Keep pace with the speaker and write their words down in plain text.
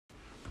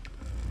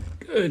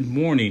Good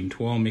morning,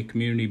 Tuolumne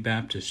Community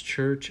Baptist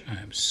Church. I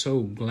am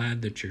so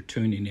glad that you're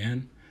tuning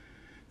in.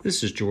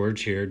 This is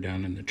George here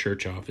down in the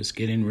church office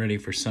getting ready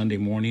for Sunday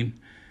morning.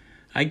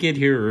 I get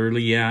here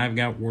early. Yeah, I've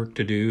got work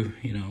to do.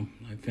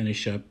 I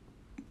finish up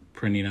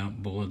printing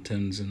out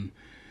bulletins and,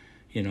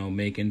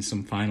 making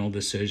some final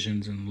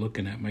decisions and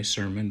looking at my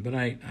sermon. But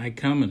I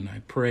come and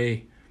I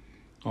pray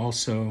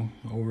also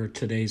over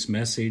today's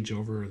message,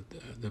 over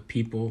the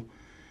people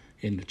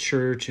in the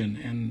church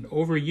and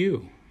over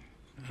you.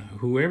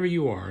 Whoever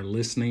you are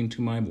listening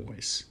to my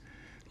voice,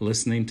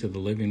 listening to the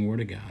living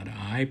Word of God,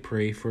 I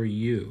pray for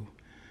you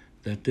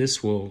that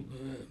this will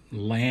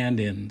land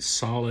in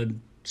solid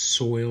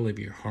soil of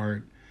your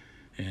heart,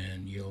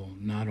 and you'll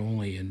not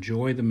only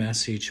enjoy the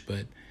message,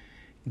 but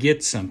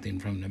get something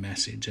from the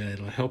message.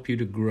 It'll help you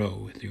to grow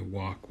with your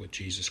walk with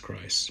Jesus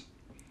Christ.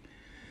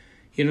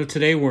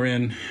 Today we're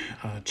in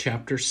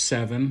chapter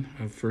 7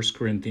 of 1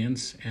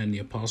 Corinthians, and the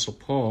Apostle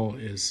Paul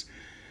is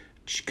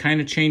kind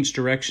of changed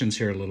directions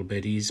here a little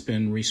bit. He's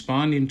been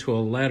responding to a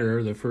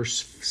letter, the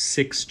first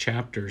 6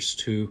 chapters,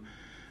 to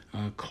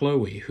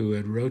Chloe, who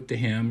had wrote to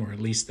him, or at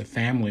least the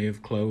family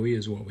of Chloe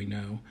is what we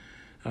know.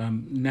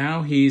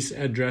 Now he's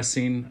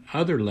addressing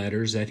other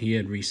letters that he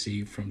had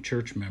received from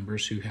church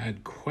members who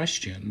had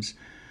questions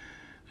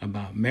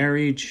about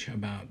marriage,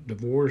 about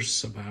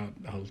divorce, about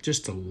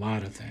just a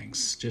lot of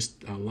things.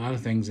 Just a lot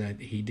of things that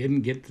he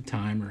didn't get the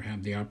time or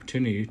have the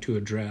opportunity to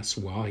address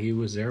while he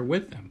was there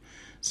with them.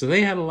 So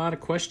they had a lot of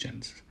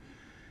questions.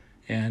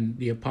 And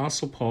the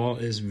Apostle Paul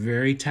is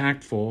very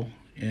tactful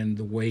in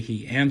the way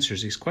he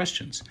answers these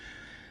questions.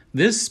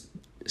 This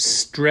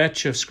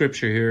stretch of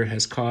Scripture here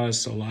has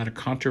caused a lot of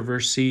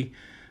controversy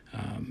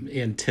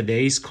in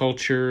today's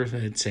culture.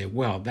 They'd say,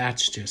 well,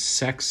 that's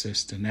just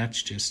sexist, and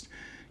that's just,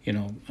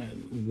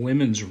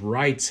 women's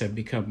rights have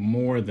become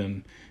more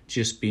than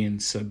just being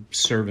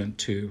subservient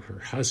to her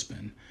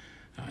husband.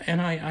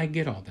 And I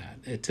get all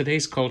that.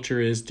 Today's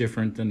culture is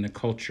different than the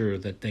culture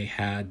that they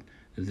had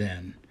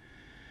then.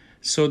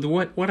 So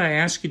what I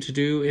ask you to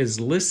do is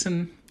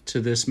listen to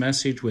this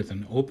message with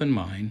an open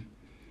mind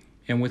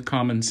and with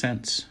common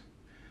sense.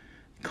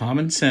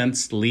 Common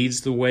sense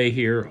leads the way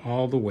here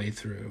all the way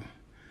through.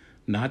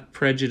 Not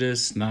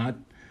prejudice, not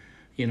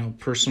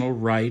personal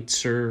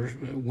rights or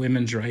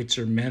women's rights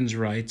or men's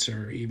rights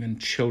or even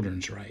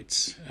children's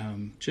rights.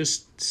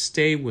 Just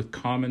stay with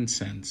common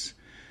sense.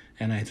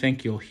 And I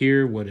think you'll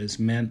hear what is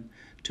meant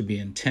to be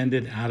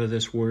intended out of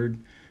this word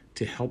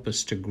to help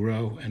us to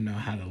grow and know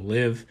how to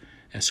live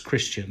as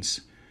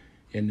Christians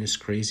in this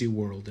crazy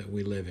world that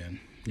we live in.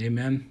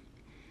 Amen.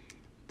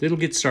 It'll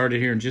get started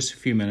here in just a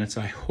few minutes.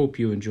 I hope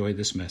you enjoy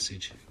this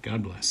message.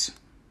 God bless.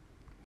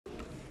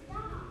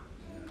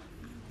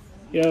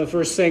 The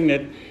first thing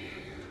that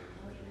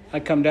I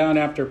come down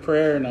after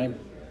prayer and I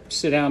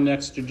sit down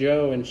next to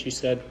Jo, and she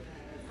said,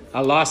 I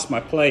lost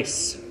my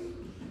place.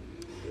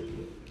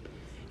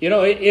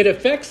 It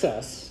affects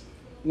us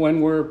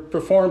when we're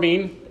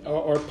performing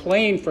or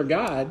playing for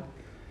God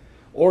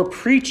or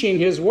preaching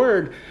His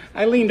Word.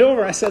 I leaned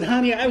over, I said,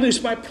 honey, I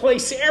lose my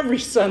place every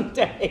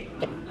Sunday.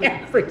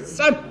 Every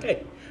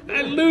Sunday,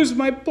 I lose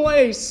my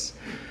place.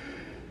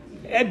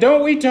 And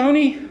don't we,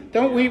 Tony?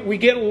 Don't we? We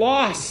get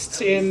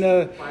lost in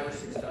the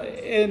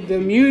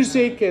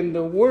music and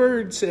the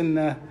words,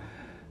 and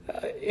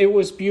it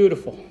was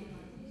beautiful.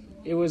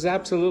 It was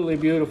absolutely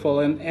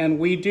beautiful, and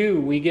we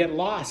get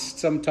lost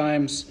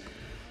sometimes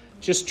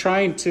just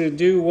trying to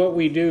do what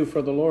we do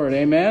for the Lord.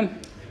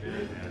 Amen?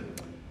 Amen.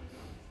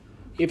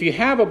 If you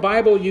have a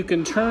Bible, you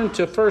can turn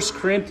to 1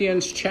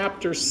 Corinthians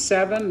chapter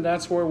 7.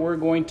 That's where we're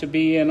going to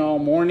be in all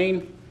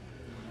morning.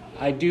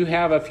 I do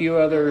have a few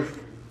other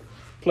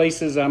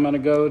places I'm going to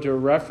go to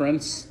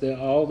reference.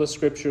 All the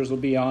scriptures will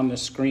be on the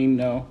screen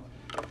now.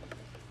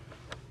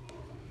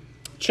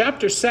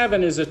 Chapter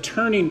 7 is a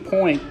turning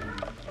point.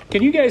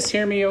 Can you guys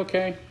hear me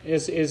okay?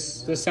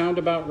 Is the sound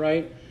about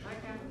right?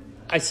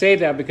 I say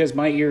that because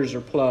my ears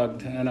are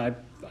plugged, and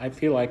I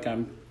feel like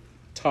I'm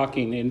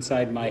talking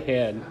inside my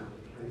head.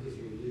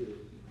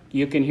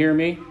 You can hear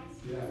me?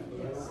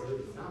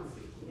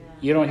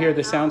 You don't hear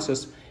the sound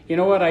system? You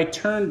know what? I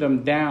turned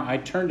it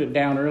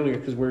down earlier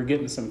because we were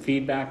getting some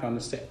feedback on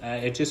the stage.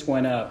 It just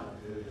went up.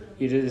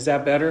 Is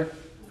that better?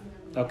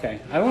 Okay.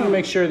 I want to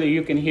make sure that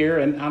you can hear,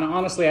 and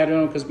honestly, I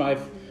don't know because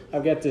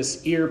I've got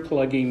this ear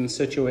plugging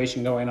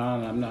situation going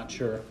on, and I'm not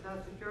sure.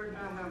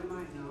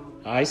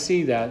 I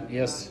see that,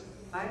 yes.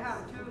 I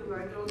have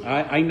too.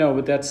 I know,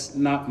 but that's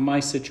not my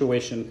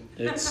situation.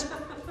 It's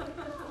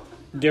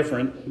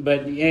different.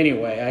 But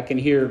anyway, I can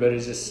hear, but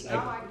it's just,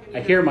 I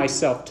hear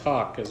myself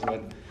talk is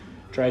what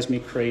drives me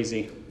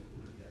crazy.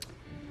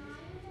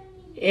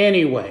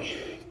 Anyway,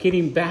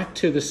 getting back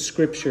to the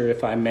scripture,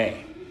 if I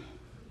may.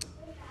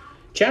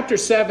 Chapter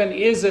 7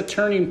 is a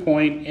turning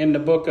point in the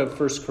book of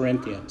 1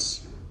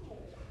 Corinthians.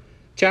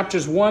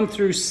 Chapters 1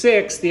 through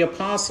 6, the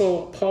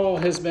Apostle Paul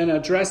has been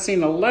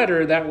addressing a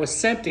letter that was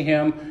sent to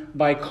him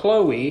by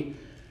Chloe.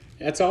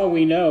 That's all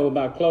we know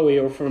about Chloe,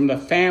 or from the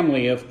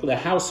family of the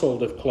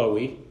household of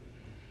Chloe,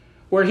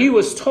 where he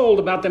was told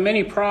about the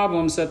many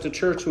problems that the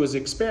church was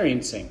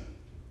experiencing.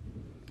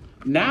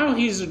 Now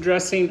he's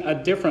addressing a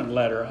different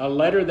letter, a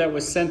letter that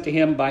was sent to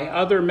him by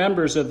other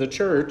members of the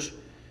church.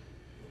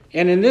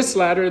 And in this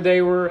letter,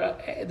 they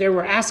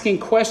were asking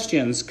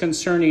questions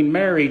concerning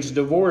marriage,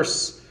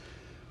 divorce,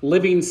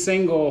 living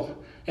single,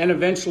 and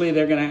eventually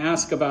they're going to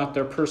ask about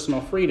their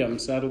personal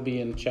freedoms. That'll be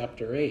in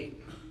chapter 8.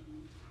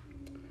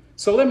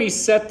 So let me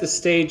set the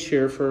stage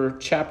here for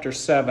chapter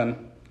 7.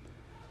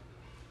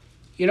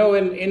 You know,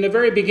 in the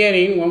very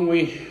beginning, when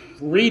we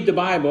read the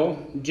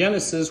Bible,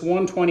 Genesis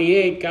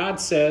 1:28, God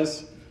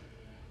says,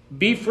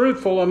 "Be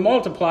fruitful and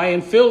multiply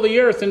and fill the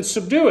earth and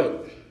subdue it."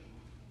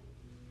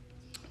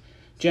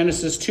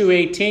 Genesis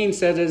 2:18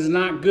 says it is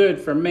not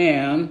good for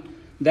man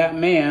that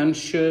man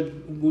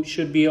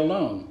should be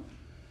alone.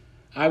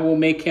 I will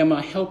make him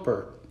a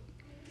helper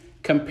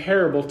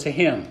comparable to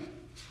him.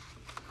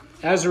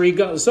 As a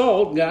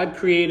result, God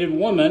created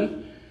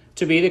woman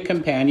to be the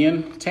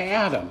companion to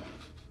Adam.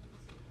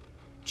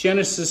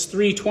 Genesis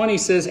 3:20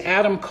 says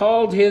Adam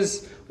called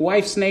his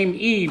wife's name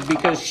Eve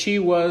because she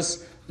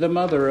was the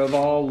mother of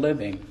all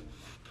living.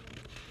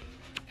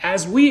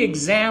 As we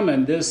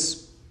examine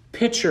this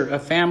picture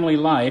of family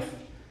life,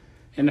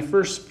 in the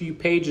first few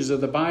pages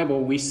of the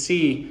Bible, we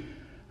see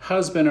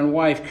husband and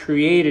wife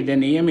created in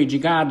the image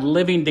of God,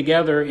 living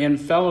together in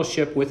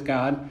fellowship with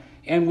God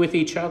and with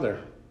each other.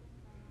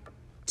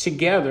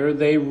 Together,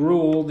 they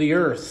rule the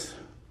earth,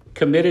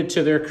 committed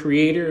to their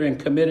Creator and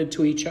committed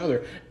to each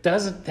other.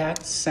 Doesn't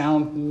that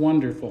sound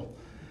wonderful?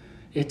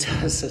 It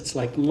does. It's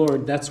like,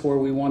 Lord, that's where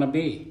we want to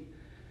be.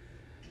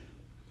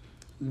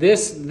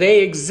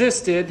 They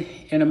existed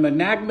in a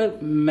monogamous,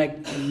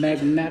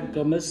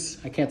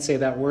 I can't say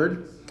that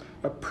word,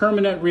 a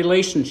permanent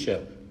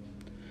relationship.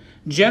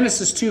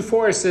 Genesis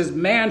 2:4 says,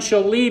 "Man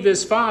shall leave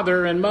his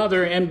father and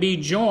mother and be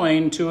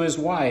joined to his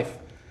wife,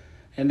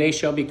 and they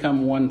shall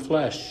become one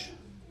flesh."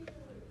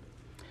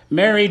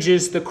 Marriage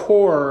is the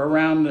core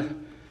around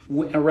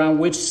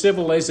which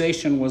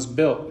civilization was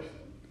built.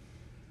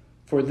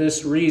 For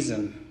this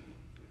reason,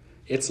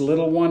 it's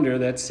little wonder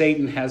that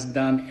Satan has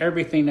done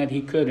everything that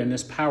he could in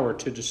his power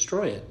to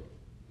destroy it.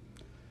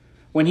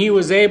 When he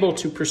was able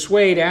to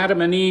persuade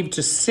Adam and Eve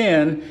to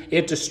sin,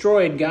 it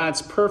destroyed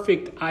God's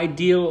perfect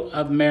ideal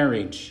of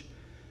marriage.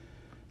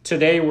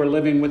 Today, we're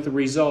living with the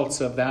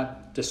results of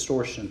that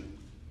distortion,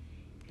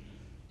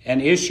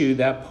 an issue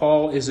that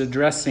Paul is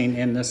addressing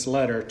in this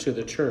letter to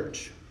the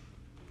church.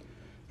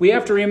 We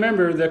have to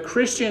remember the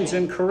Christians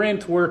in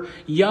Corinth were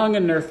young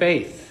in their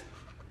faith.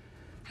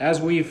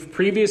 As we've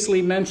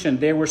previously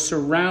mentioned, they were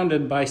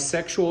surrounded by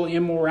sexual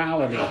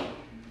immorality,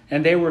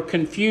 and they were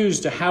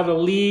confused to how to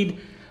lead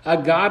a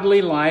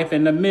godly life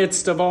in the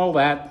midst of all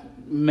that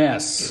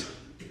mess.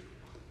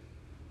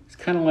 It's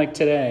kind of like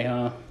today,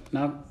 huh?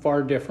 Not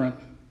far different.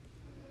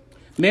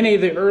 Many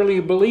of the early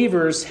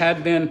believers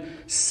had been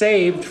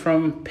saved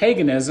from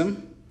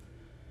paganism,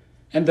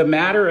 and the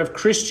matter of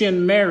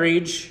Christian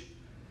marriage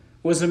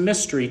was a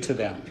mystery to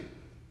them.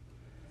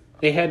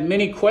 They had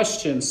many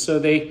questions, so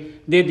they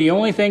did the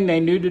only thing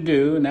they knew to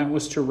do, and that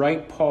was to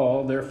write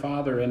Paul, their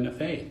father in the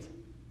faith.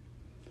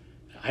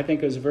 I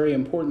think it was a very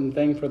important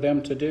thing for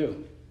them to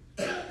do.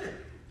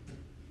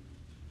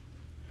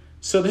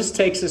 So this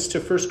takes us to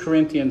 1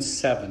 Corinthians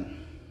 7,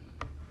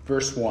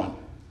 verse 1.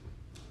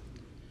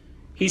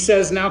 He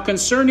says, "Now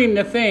concerning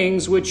the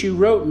things which you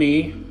wrote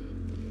me,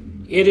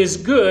 it is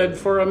good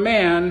for a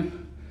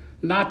man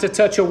not to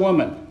touch a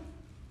woman."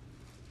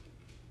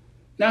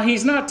 Now,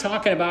 he's not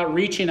talking about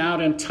reaching out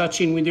and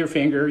touching with your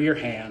finger, your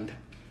hand.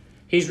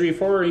 He's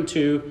referring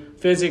to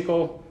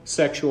physical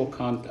sexual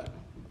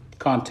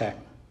contact.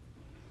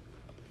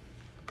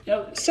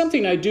 Now,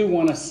 something I do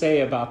want to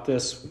say about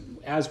this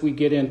as we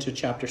get into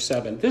chapter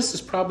 7. This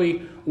is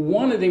probably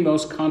one of the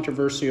most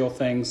controversial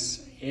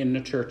things in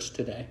the church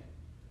today.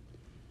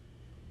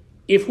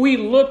 If we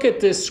look at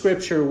this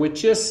scripture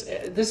with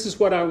this is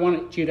what I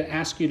want you to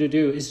ask you to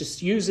do, is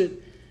just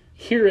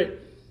hear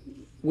it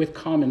with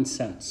common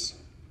sense.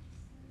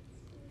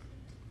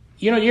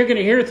 You know, you're going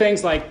to hear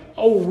things like,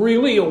 "Oh,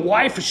 really? A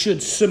wife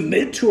should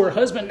submit to her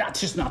husband?" That's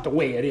just not the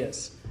way it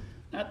is.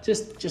 Not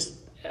just,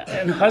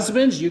 and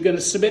husbands, you're going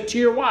to submit to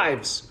your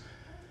wives.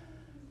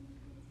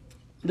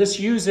 Let's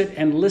use it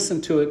and listen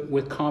to it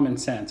with common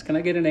sense. Can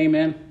I get an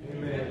amen?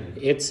 Amen.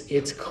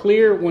 It's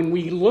clear when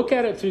we look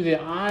at it through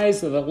the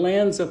eyes of the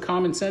lens of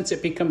common sense,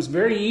 it becomes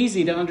very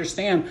easy to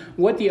understand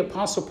what the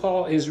Apostle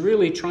Paul is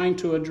really trying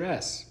to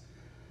address.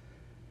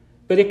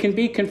 But it can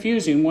be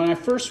confusing. When I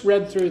first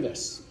read through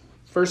this,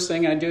 first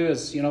thing I do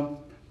is,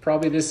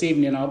 probably this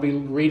evening I'll be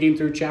reading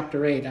through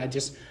chapter 8.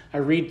 I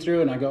read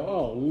through and I go,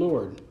 "Oh,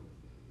 Lord,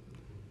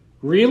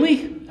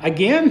 really?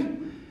 Again?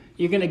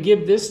 You're going to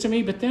give this to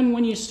me?" But then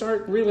when you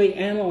start really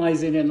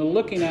analyzing it and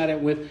looking at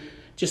it with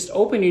just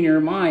opening your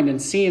mind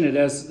and seeing it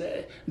as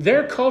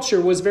their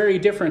culture was very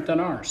different than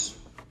ours.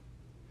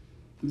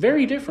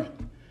 Very different.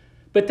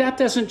 But that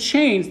doesn't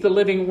change the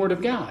living Word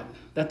of God.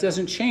 That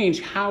doesn't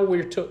change how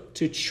we're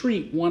to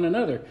treat one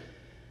another.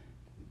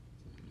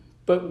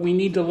 But we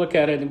need to look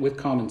at it with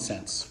common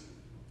sense.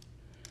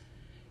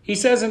 He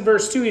says in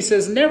verse 2, he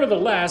says,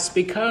 "Nevertheless,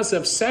 because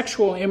of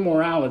sexual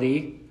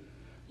immorality,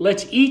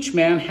 Let each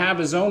man have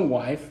his own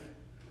wife,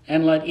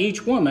 and let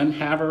each woman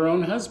have her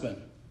own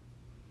husband.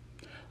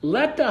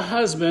 Let the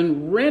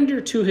husband render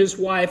to his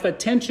wife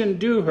attention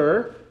due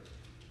her,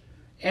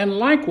 and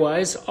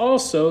likewise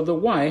also the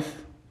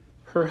wife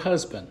her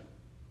husband.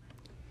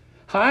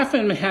 How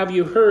often have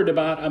you heard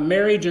about a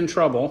marriage in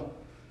trouble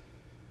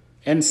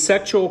and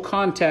sexual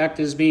contact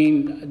is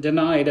being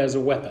denied as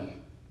a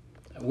weapon?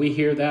 We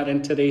hear that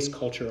in today's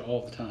culture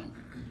all the time.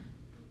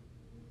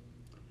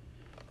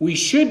 We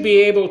should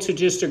be able to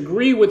just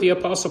agree with the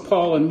Apostle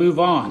Paul and move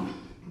on.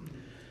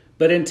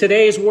 But in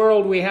today's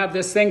world, we have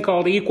this thing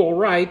called equal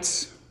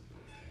rights.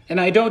 And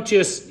I don't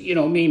just,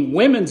 mean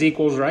women's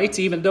equal rights,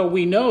 even though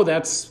we know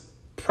that's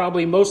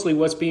probably mostly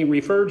what's being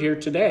referred here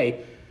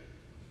today.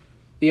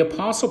 The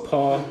Apostle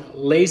Paul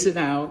lays it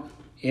out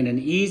in an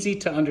easy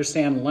to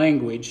understand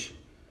language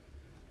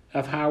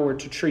of how we're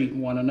to treat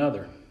one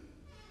another.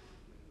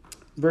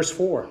 Verse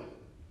 4.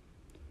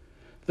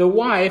 The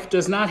wife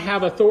does not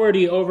have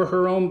authority over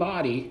her own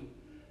body,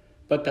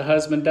 but the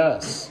husband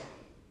does.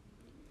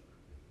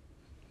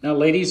 Now,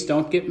 ladies,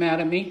 don't get mad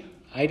at me.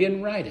 I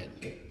didn't write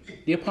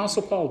it. The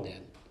Apostle Paul did.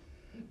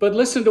 But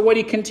listen to what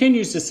he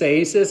continues to say.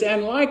 He says,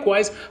 and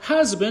likewise,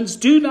 husbands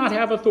do not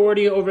have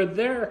authority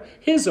over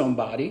his own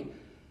body,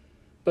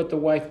 but the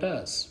wife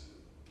does.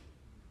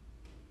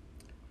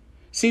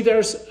 See,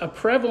 there's a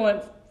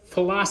prevalent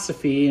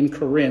philosophy in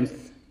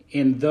Corinth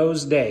in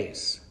those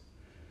days.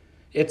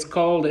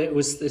 It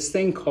was this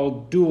thing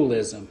called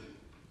dualism.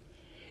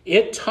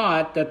 It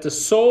taught that the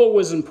soul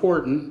was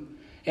important,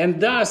 and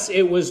thus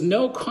it was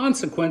no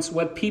consequence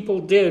what people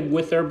did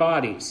with their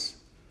bodies,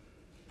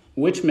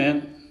 which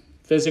meant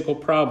physical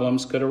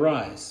problems could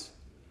arise,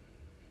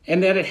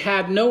 and that it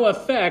had no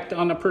effect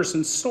on a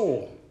person's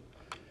soul.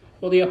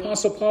 Well, the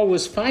Apostle Paul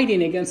was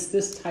fighting against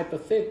this type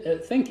of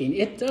thinking.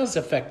 It does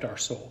affect our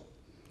soul.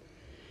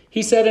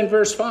 He said in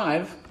verse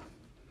 5,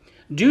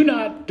 do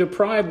not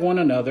deprive one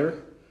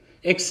another,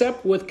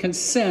 except with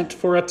consent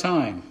for a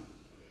time,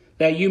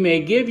 that you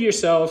may give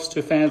yourselves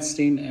to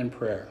fasting and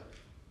prayer,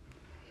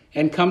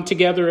 and come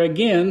together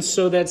again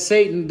so that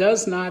Satan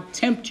does not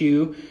tempt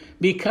you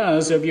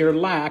because of your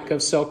lack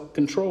of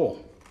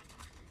self-control.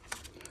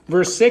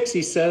 Verse 6,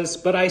 he says,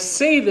 but I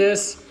say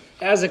this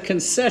as a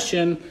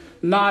concession,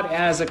 not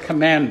as a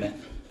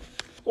commandment.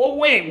 Well,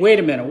 wait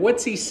a minute.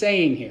 What's he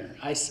saying here?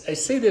 I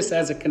say this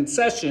as a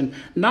concession,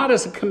 not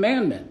as a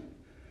commandment.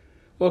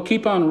 Well,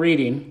 keep on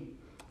reading.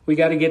 We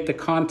got to get the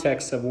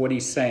context of what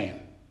he's saying.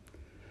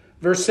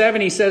 Verse 7,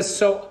 he says,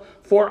 so,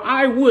 for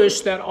I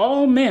wish that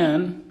all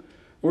men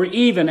were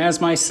even as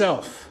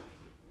myself,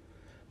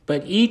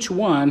 but each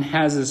one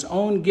has his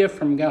own gift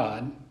from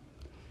God,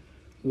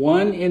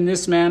 one in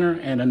this manner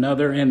and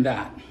another in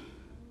that.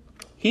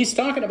 He's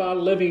talking about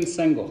living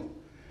single.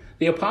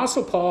 The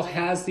Apostle Paul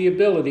has the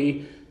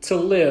ability to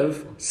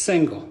live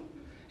single,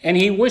 and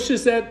he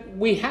wishes that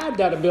we had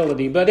that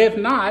ability, but if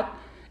not,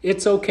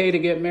 it's okay to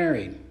get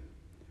married.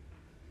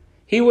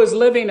 He was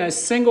living a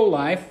single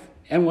life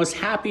and was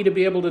happy to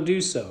be able to do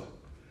so.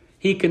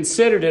 He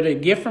considered it a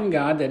gift from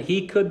God that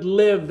he could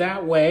live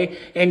that way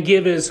and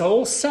give his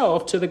whole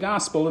self to the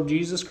gospel of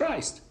Jesus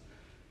Christ.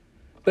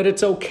 But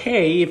it's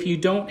okay if you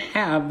don't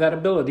have that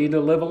ability to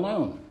live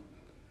alone.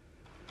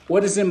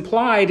 What is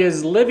implied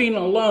is living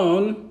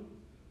alone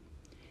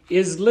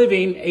is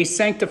living a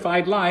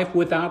sanctified life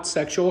without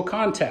sexual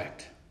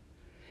contact.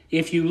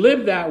 If you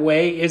live that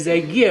way, is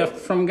a gift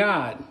from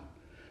God.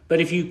 But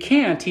if you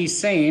can't, he's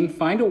saying,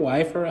 find a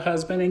wife or a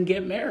husband and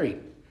get married.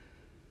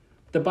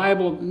 The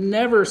Bible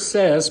never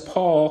says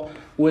Paul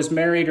was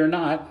married or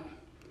not.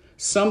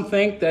 Some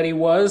think that he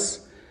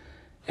was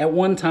at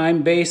one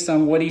time based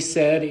on what he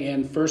said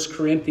in 1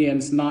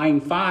 Corinthians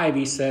 9:5.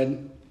 He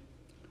said,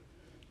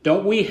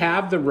 don't we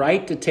have the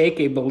right to take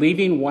a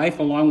believing wife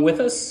along with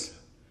us,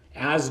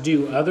 as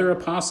do other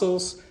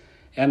apostles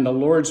and the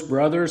Lord's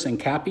brothers in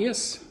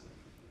Cappius?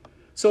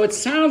 So it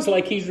sounds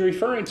like he's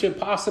referring to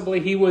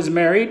possibly he was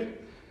married,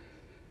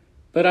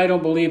 but I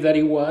don't believe that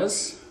he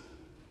was.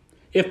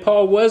 If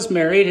Paul was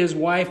married, his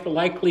wife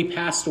likely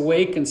passed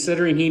away,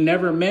 considering he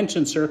never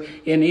mentions her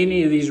in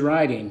any of these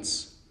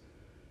writings.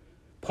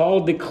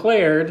 Paul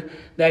declared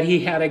that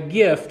he had a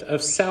gift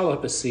of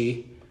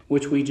celibacy,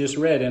 which we just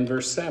read in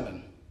verse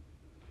 7.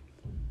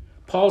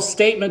 Paul's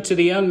statement to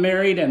the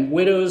unmarried and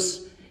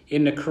widows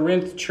in the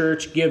Corinth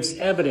church gives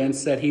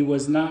evidence that he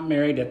was not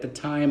married at the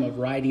time of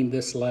writing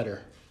this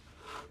letter.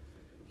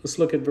 Let's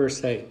look at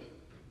verse 8.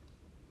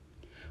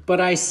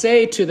 But I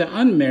say to the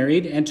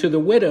unmarried and to the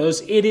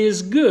widows, it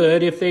is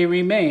good if they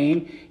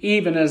remain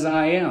even as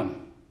I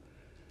am.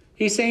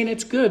 He's saying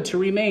it's good to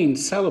remain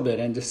celibate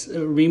and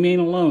to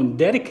remain alone.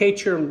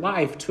 Dedicate your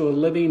life to a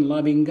living,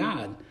 loving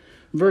God.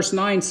 Verse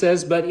 9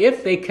 says, but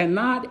if they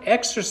cannot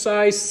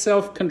exercise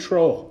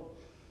self-control,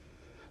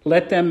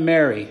 let them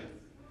marry,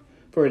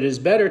 for it is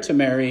better to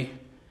marry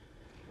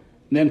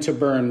than to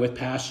burn with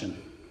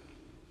passion.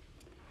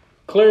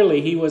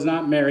 Clearly, he was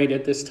not married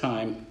at this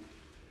time,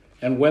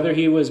 and whether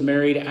he was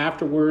married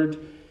afterward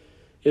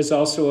is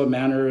also a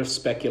matter of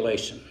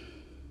speculation.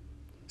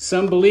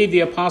 Some believe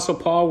the Apostle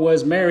Paul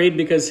was married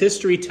because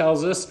history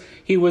tells us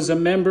he was a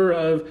member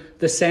of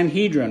the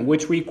Sanhedrin,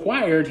 which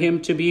required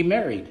him to be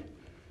married.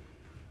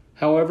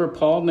 However,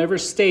 Paul never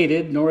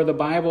stated, nor the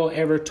Bible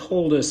ever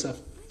told us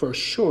for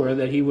sure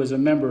that he was a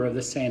member of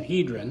the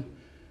Sanhedrin,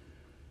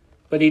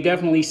 but he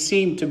definitely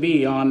seemed to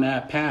be on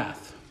that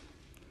path.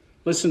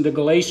 Listen to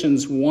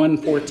Galatians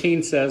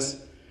 1:14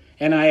 says,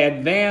 "And I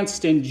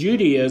advanced in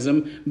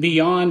Judaism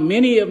beyond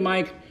many of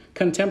my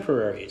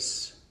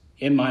contemporaries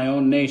in my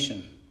own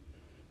nation,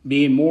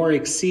 being more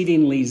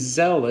exceedingly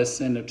zealous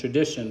in the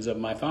traditions of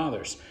my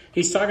fathers."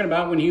 He's talking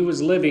about when he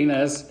was living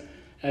as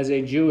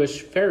a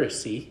Jewish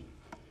Pharisee.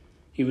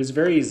 He was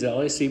very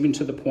zealous, even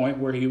to the point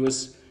where he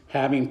was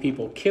having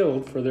people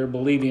killed for their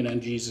believing in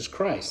Jesus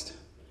Christ.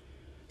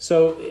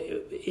 So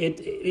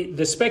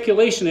the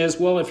speculation is,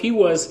 well, if he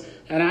was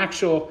an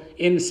actual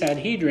in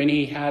Sanhedrin,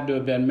 he had to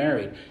have been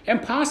married.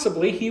 And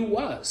possibly he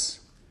was.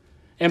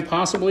 And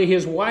possibly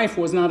his wife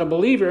was not a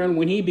believer, and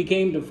when he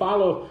began to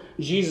follow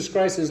Jesus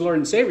Christ as Lord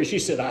and Savior, she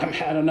said, "I've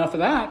had enough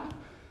of that,"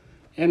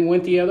 and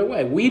went the other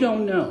way. We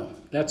don't know.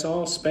 That's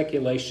all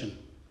speculation.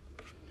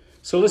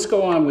 So let's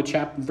go on with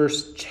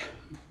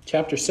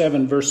chapter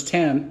 7, verse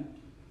 10.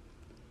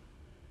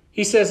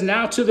 He says,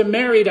 "Now to the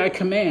married I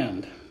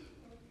command,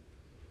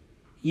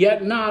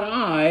 yet not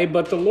I,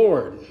 but the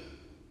Lord.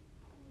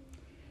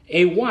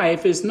 A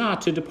wife is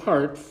not to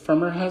depart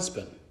from her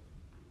husband."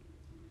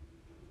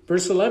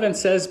 Verse 11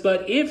 says,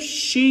 "But if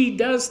she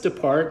does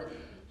depart,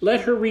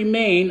 let her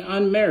remain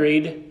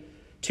unmarried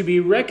to be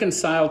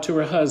reconciled to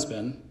her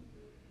husband,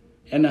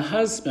 and a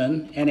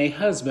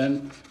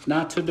husband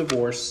not to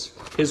divorce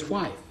his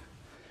wife."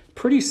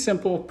 Pretty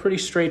simple, pretty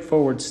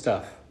straightforward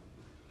stuff.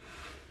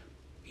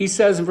 He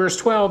says in verse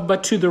 12,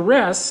 "But to the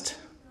rest,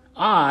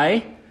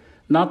 I,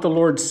 not the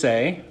Lord,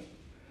 say."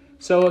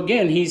 So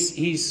again, he's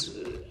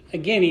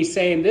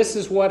saying, this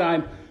is what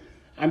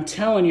I'm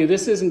telling you.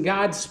 This isn't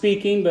God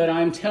speaking, but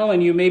I'm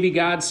telling you, maybe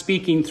God's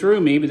speaking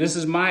through me, but this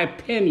is my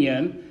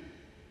opinion.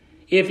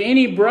 "If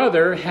any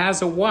brother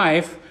has a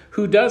wife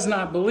who does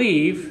not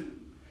believe,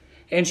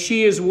 and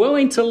she is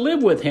willing to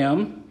live with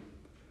him,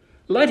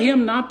 let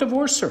him not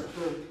divorce her."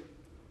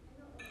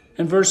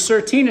 In verse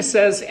 13 it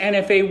says, "And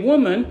if a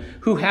woman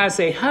who has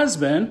a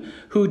husband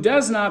who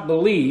does not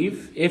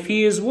believe, if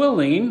he is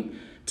willing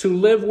to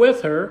live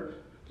with her,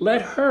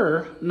 let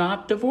her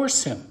not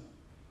divorce him."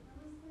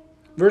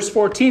 Verse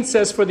 14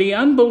 says, "For the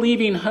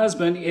unbelieving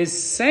husband is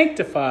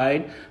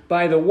sanctified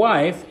by the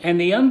wife, and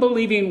the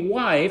unbelieving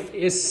wife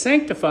is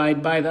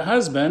sanctified by the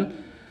husband.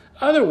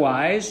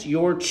 Otherwise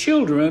your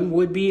children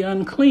would be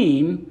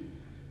unclean,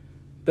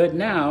 but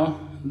now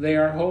they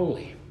are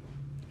holy."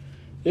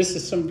 This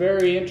is some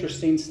very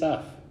interesting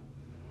stuff.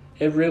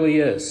 It really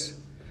is.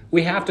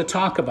 We have to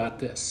talk about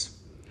this.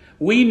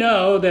 We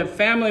know that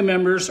family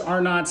members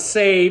are not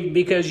saved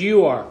because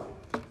you are,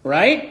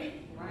 right?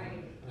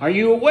 Are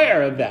you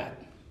aware of that?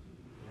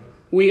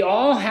 We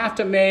all have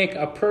to make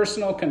a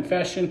personal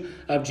confession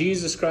of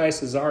Jesus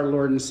Christ as our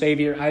Lord and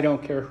Savior. I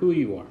don't care who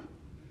you are.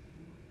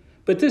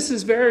 But this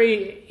is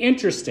very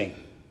interesting.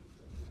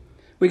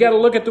 We got to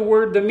look at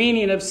the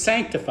meaning of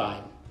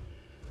sanctified.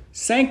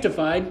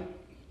 Sanctified,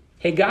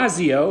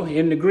 hegazio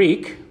in the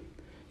Greek,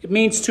 it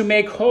means to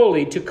make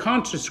holy, to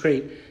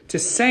consecrate, to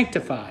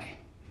sanctify.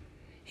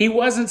 He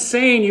wasn't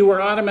saying you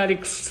were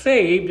automatically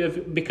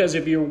saved because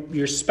of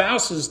your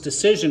spouse's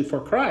decision for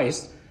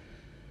Christ,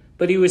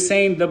 but he was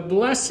saying the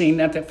blessing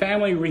that the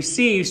family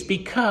receives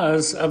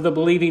because of the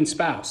believing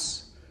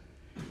spouse.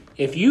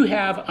 If you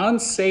have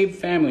unsaved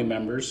family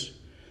members,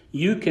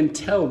 you can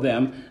tell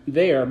them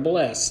they are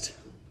blessed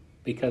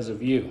because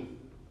of you.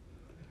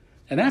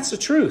 And that's the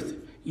truth.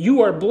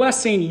 You are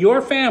blessing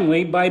your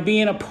family by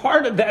being a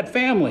part of that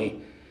family.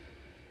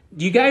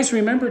 Do you guys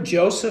remember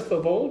Joseph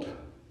of old?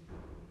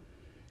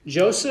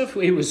 Joseph,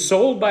 he was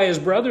sold by his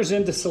brothers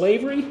into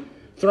slavery,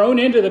 thrown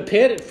into the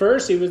pit at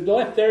first. He was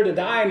left there to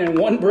die, and then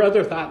one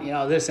brother thought,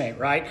 this ain't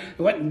right.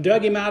 He went and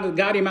got him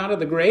out of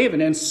the grave,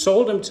 and then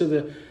sold him to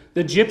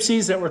the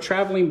gypsies that were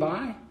traveling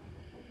by.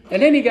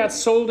 And then he got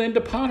sold into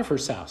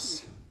Potiphar's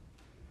house.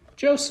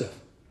 Joseph.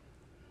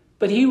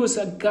 But he was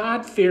a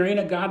God-fearing,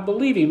 a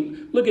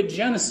God-believing. Look at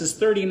Genesis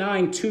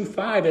 39,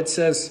 2-5. It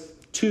says,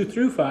 2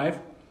 through 5.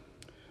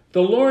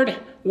 "The Lord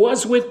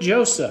was with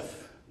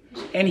Joseph,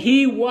 and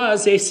he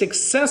was a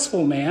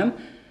successful man,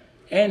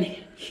 and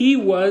he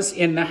was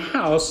in the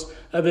house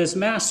of his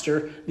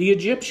master, the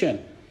Egyptian."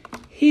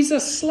 He's a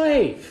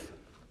slave.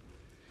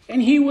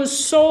 And he was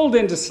sold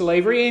into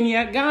slavery, and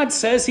yet God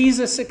says he's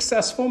a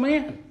successful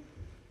man.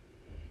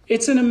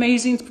 It's an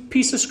amazing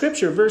piece of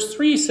scripture. Verse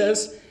 3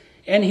 says,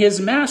 "And his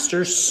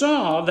master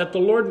saw that the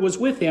Lord was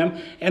with him,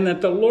 and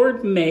that the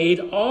Lord made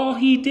all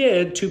he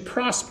did to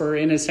prosper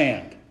in his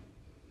hand."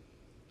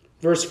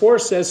 Verse 4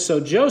 says, "So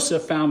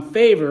Joseph found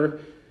favor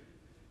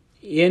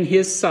in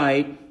his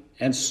sight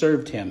and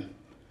served him.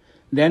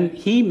 Then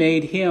he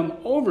made him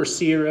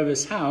overseer of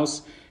his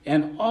house,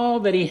 and all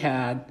that he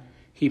had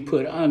he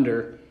put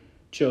under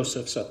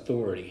Joseph's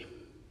authority."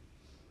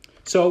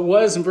 So it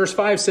was, and verse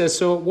 5 says,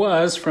 so it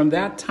was from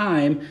that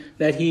time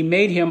that he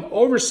made him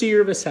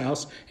overseer of his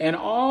house, and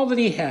all that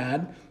he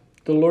had,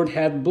 the Lord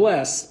had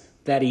blessed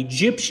that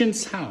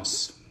Egyptian's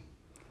house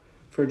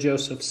for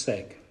Joseph's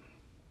sake.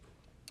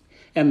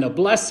 And the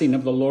blessing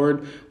of the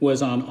Lord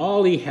was on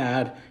all he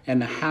had,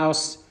 and the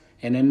house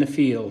and in the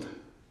field.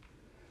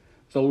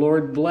 The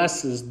Lord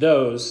blesses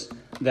those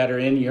that are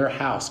in your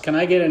house. Can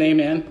I get an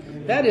amen?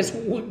 Amen. That is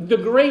the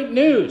great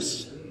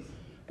news.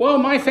 Well,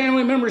 my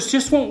family members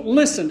just won't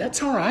listen.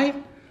 That's all right.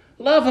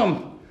 Love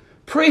them.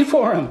 Pray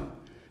for them.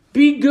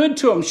 Be good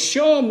to them.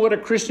 Show them what a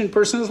Christian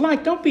person is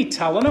like. Don't be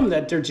telling them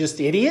that they're just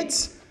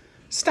idiots.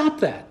 Stop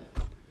that.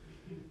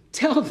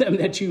 Tell them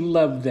that you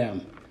love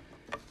them,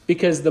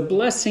 because the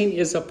blessing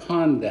is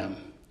upon them.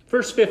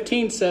 Verse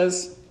 15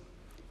 says,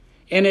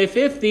 and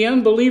if the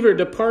unbeliever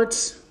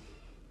departs,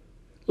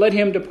 let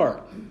him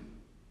depart.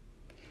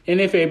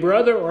 And if a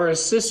brother or a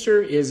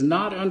sister is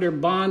not under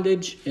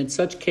bondage in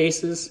such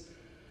cases,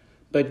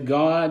 but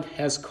God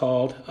has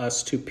called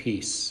us to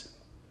peace.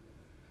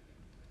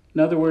 In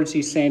other words,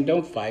 he's saying,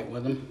 don't fight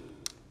with them.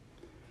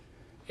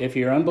 If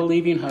your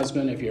unbelieving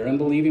husband, if your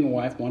unbelieving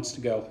wife wants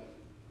to go,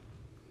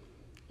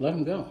 let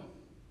them go.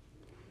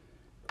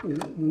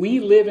 We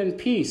live in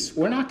peace.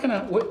 We're not going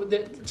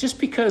to, just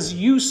because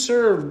you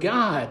serve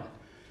God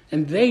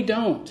and they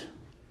don't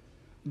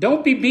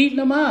be beating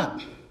them up.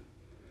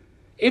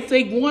 If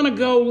they want to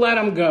go, let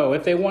them go.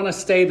 If they want to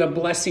stay, the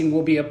blessing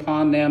will be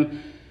upon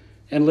them.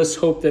 And let's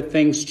hope that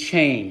things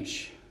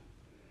change.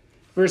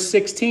 Verse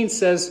 16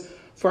 says,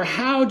 for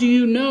how do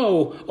you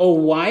know, O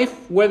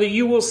wife, whether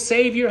you will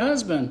save your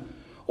husband?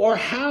 Or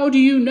how do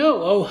you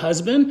know, O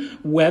husband,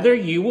 whether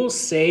you will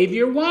save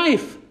your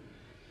wife?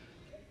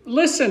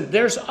 Listen,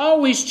 there's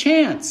always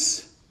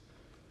chance.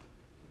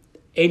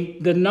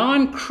 The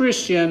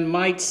non-Christian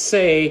might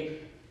say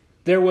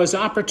there was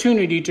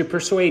opportunity to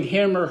persuade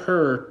him or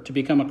her to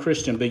become a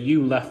Christian, but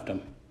you left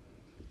them.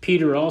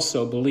 Peter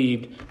also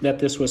believed that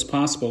this was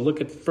possible.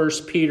 Look at 1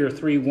 Peter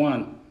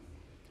 3:1. It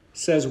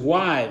says,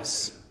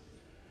 wives.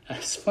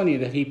 It's funny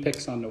that he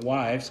picks on the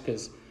wives,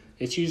 because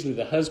it's usually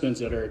the husbands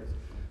that are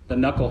the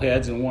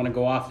knuckleheads and want to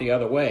go off the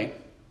other way. It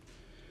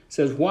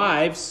says,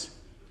 wives,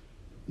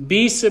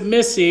 be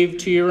submissive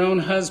to your own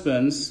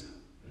husbands,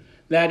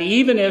 that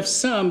even if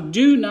some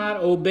do not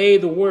obey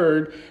the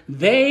word,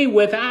 they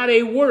without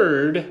a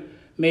word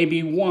may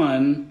be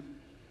won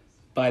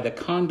by the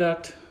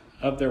conduct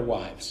of their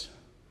wives.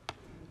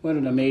 What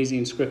an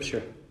amazing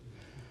scripture.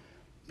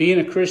 Being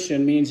a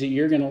Christian means that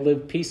you're going to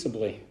live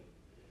peaceably,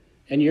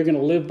 and you're going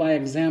to live by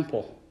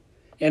example.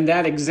 And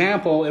that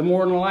example, and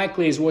more than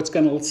likely, is what's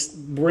going to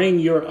bring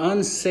your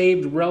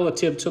unsaved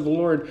relative to the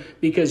Lord,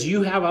 because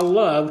you have a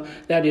love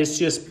that is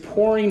just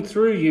pouring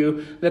through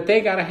you that they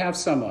got to have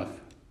some of.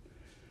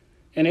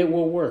 And it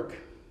will work.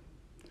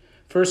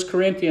 1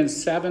 Corinthians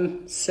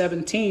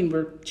 7:17,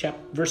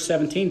 verse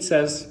 17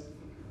 says,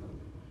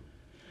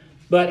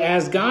 but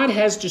as God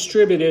has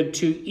distributed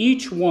to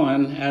each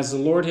one, as the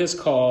Lord has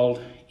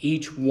called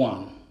each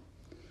one,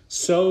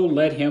 so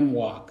let him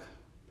walk.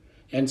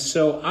 And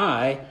so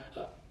I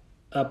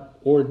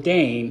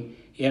ordain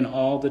in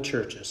all the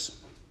churches.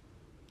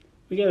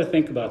 We got to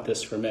think about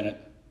this for a minute.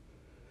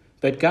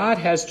 But God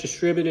has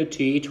distributed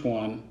to each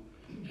one,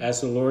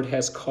 as the Lord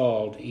has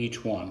called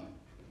each one,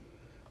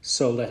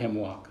 so let him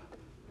walk.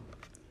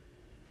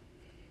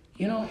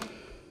 You know,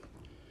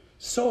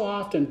 so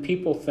often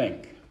people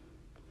think,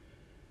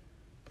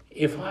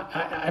 if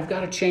I've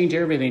got to change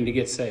everything to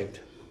get saved.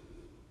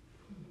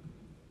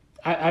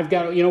 I've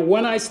got to,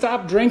 when I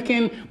stop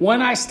drinking,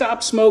 when I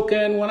stop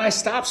smoking, when I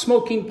stop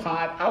smoking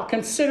pot, I'll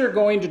consider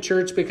going to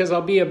church because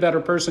I'll be a better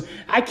person.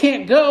 I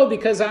can't go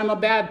because I'm a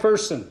bad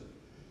person.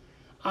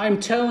 I'm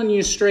telling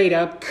you straight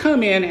up,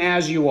 come in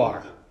as you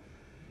are.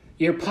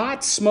 Your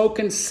pot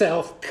smoking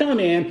self, come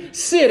in,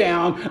 sit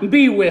down,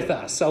 be with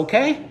us,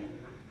 okay?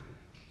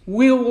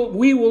 We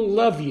will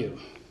love you.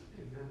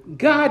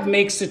 God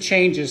makes the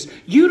changes.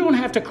 You don't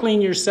have to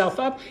clean yourself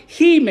up.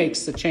 He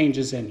makes the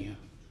changes in you.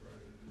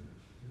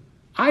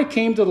 I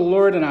came to the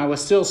Lord and I was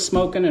still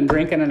smoking and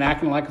drinking and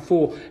acting like a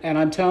fool. And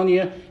I'm telling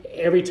you,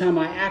 every time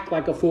I act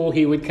like a fool,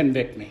 he would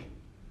convict me.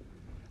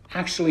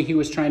 Actually, he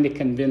was trying to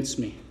convince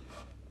me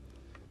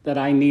that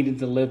I needed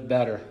to live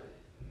better,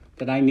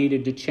 that I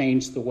needed to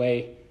change the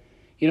way.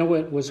 You know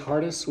what was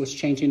hardest? Was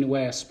changing the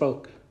way I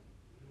spoke.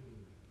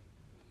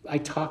 I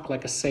talked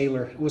like a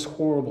sailor. It was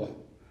horrible.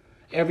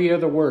 Every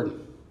other word.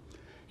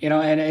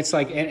 And it's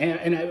like,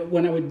 and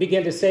when I would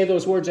begin to say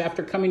those words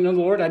after coming to the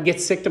Lord, I'd get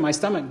sick to my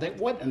stomach.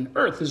 What on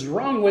earth is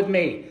wrong with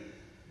me?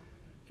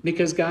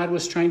 Because God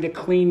was trying to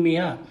clean me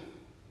up.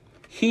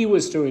 He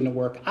was doing the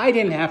work. I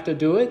didn't have to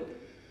do it.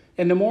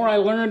 And the more I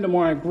learned, the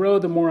more I grew,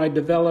 the more I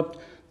developed,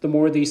 the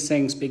more these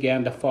things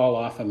began to fall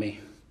off of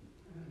me.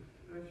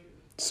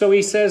 So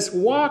he says,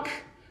 walk,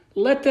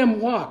 let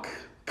them walk.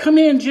 Come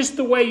in just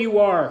the way you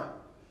are.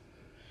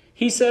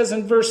 He says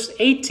in verse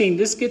 18,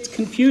 this gets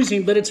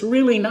confusing, but it's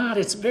really not.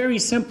 It's very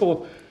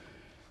simple.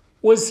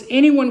 Was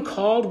anyone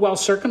called while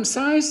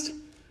circumcised?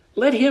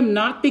 Let him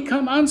not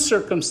become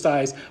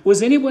uncircumcised.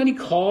 Was anybody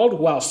called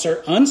while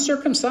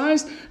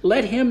uncircumcised?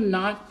 Let him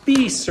not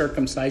be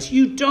circumcised.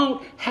 You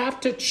don't have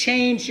to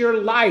change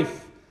your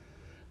life.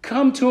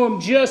 Come to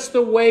him just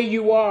the way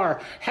you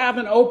are. Have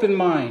an open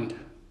mind.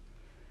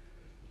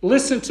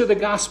 Listen to the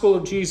gospel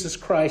of Jesus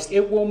Christ.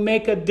 It will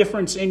make a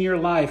difference in your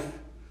life.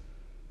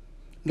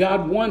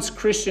 God wants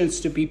Christians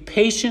to be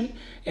patient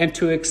and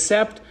to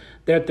accept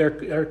that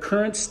their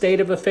current state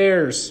of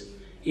affairs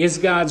is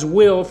God's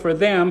will for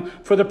them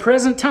for the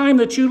present time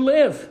that you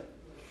live.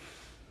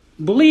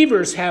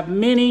 Believers have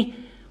many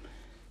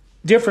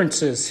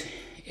differences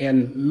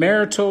in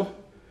marital,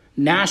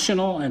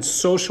 national, and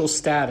social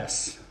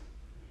status.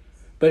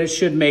 But it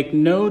should make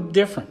no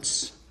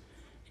difference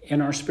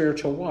in our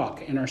spiritual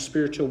walk, in our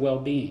spiritual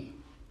well-being.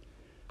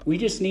 We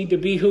just need to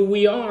be who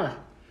we are.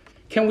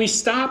 Can we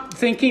stop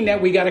thinking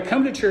that we got to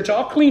come to church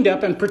all cleaned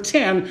up and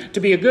pretend to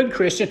be a good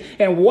Christian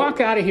and walk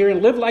out of here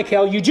and live like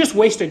hell? You just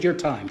wasted your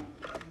time.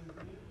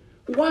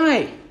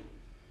 Why?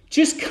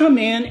 Just come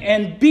in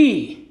and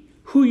be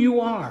who you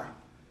are.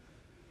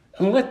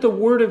 And let the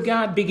Word of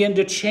God begin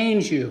to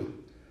change you.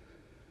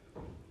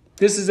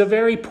 This is a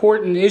very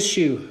important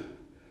issue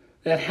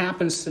that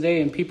happens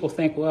today, and people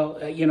think, well,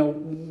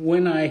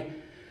 when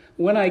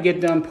I get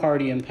done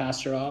partying,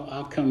 Pastor,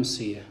 I'll come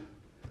see you.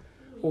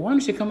 Well, why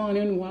don't you come on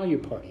in while you're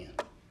partying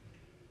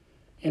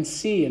and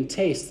see and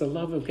taste the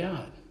love of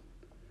God?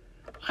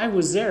 I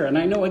was there, and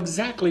I know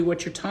exactly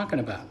what you're talking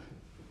about.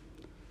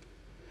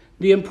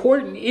 The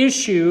important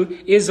issue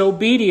is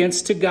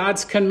obedience to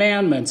God's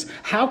commandments.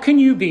 How can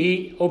you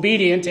be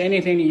obedient to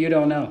anything that you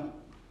don't know?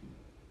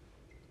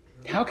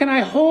 How can I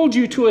hold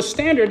you to a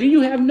standard? Do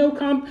you have no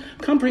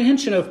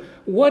comprehension of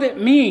what it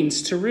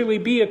means to really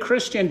be a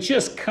Christian?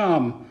 Just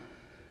come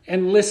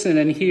and listen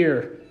and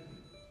hear.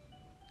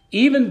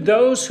 Even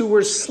those who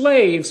were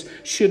slaves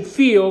should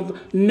feel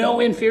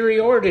no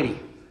inferiority.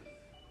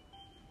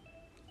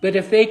 But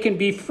if they can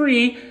be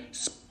free,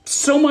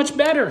 so much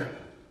better.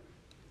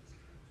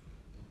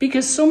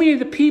 Because so many of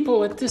the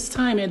people at this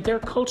time in their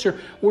culture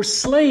were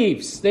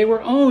slaves. They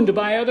were owned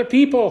by other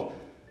people.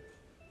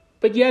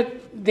 But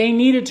yet they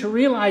needed to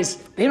realize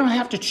they don't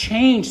have to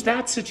change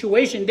that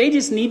situation. They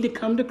just need to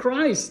come to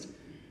Christ.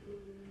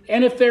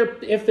 And if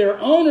their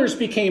owners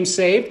became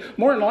saved,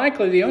 more than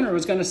likely the owner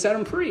was going to set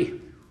them free.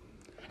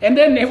 And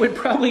then they would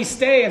probably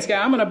stay and say,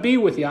 I'm going to be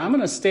with you. I'm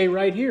going to stay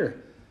right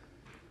here.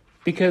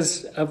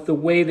 Because of the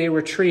way they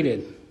were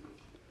treated.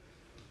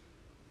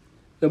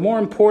 The more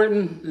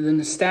important than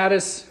the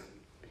status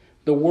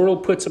the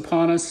world puts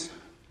upon us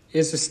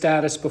is the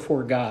status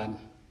before God.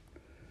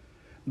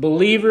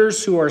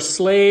 Believers who are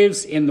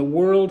slaves in the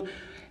world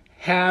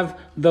have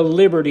the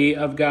liberty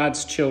of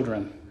God's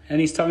children.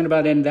 And he's talking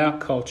about in that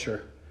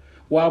culture.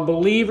 While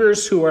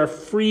believers who are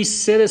free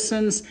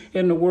citizens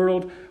in the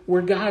world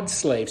were God's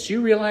slaves.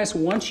 You realize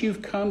once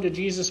you've come to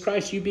Jesus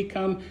Christ, you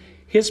become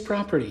his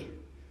property.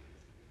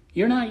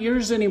 You're not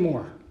yours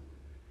anymore.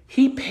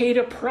 He paid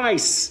a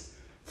price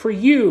for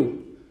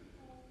you.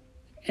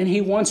 And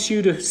he wants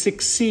you to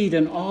succeed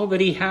in all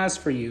that he has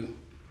for you.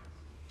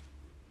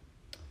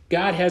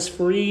 God has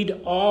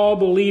freed all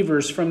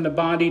believers from the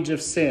bondage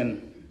of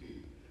sin.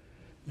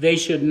 They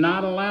should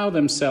not allow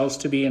themselves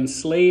to be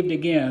enslaved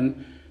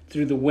again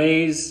through the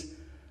ways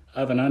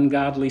of an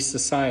ungodly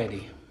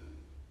society.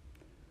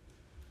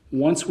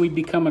 Once we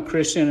become a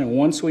Christian and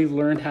once we've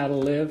learned how to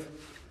live,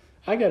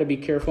 I got to be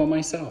careful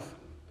myself.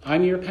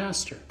 I'm your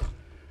pastor.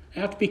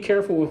 I have to be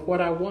careful with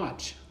what I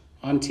watch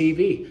on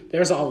TV.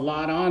 There's a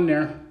lot on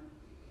there.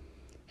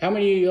 How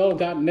many of you all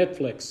got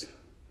Netflix?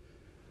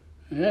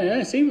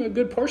 I see a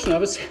good portion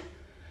of it.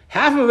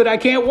 Half of it I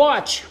can't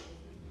watch.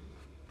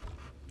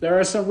 There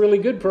are some really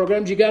good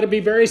programs. You got to be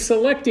very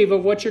selective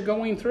of what you're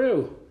going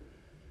through.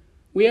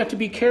 We have to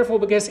be careful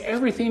because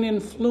everything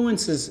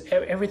influences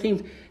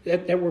everything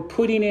that we're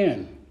putting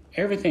in.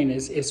 Everything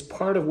is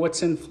part of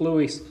what's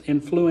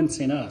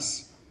influencing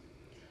us.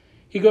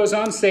 He goes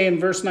on to say in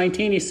verse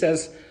 19, he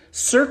says,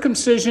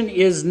 circumcision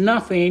is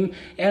nothing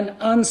and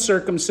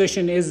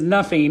uncircumcision is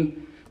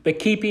nothing, but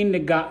keeping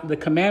the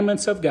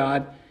commandments of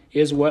God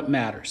is what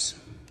matters.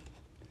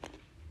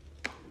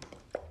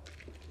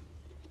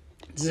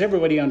 Does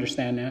everybody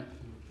understand that?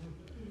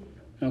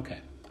 Okay.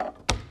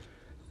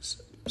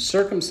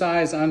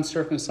 Circumcised,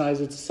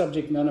 uncircumcised, it's a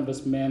subject none of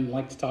us men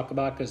like to talk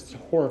about because it's a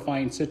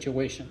horrifying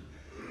situation.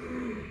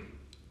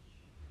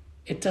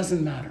 It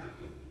doesn't matter.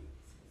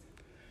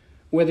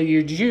 Whether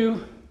you're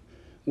Jew,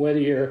 whether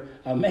you're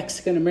a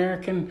Mexican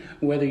American,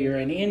 whether you're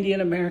an Indian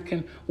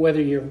American,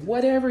 whether you're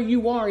whatever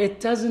you are, it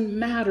doesn't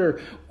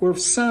matter. We're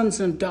sons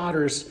and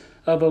daughters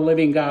of a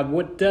living God.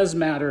 What does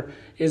matter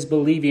is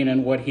believing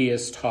in what he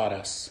has taught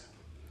us.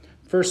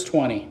 Verse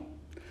 20.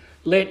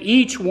 Let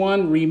each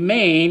one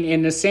remain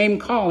in the same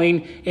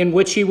calling in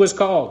which he was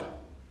called.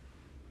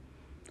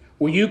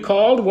 Were you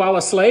called while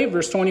a slave?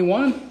 Verse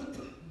 21.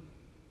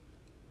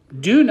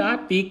 Do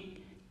not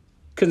be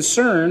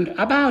concerned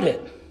about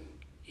it.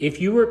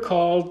 If you were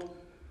called,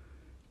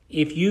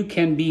 if you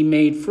can be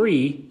made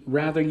free,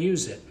 rather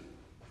use it.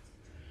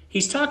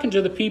 He's talking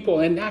to the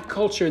people in that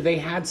culture. They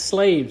had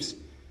slaves.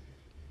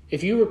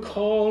 If you were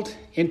called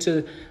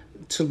into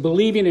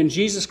believing in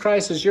Jesus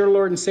Christ as your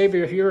Lord and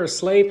Savior, if you're a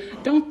slave,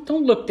 don't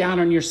look down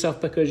on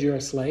yourself because you're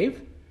a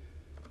slave.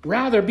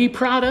 Rather, be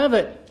proud of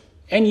it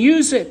and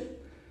use it.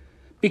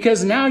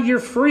 Because now you're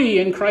free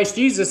in Christ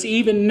Jesus,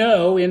 even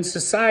though in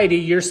society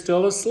you're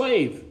still a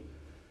slave.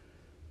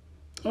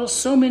 Well,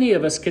 so many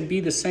of us could be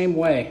the same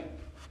way.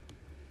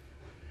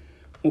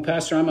 Well,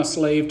 Pastor, I'm a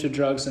slave to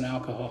drugs and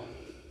alcohol.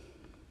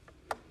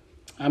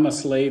 I'm a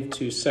slave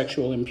to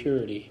sexual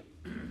impurity.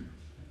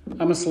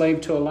 I'm a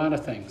slave to a lot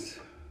of things.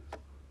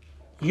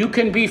 You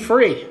can be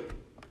free.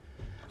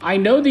 I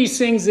know these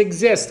things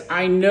exist.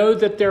 I know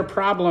that they're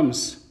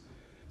problems,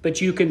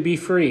 but you can be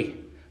free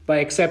by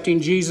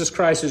accepting Jesus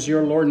Christ as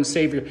your Lord and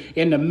Savior.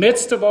 In the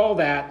midst of all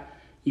that,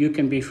 you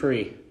can be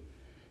free.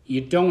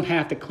 You don't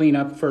have to clean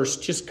up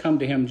first. Just come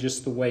to him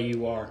just the way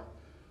you are.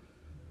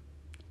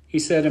 He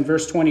said in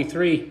verse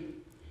 23,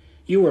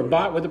 you were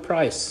bought with a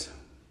price.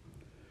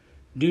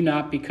 Do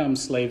not become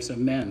slaves of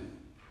men.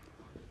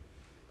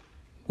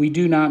 We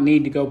do not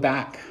need to go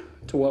back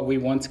to what we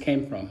once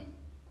came from.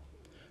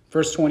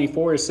 Verse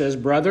 24, it says,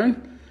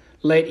 brethren,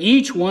 let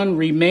each one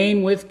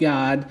remain with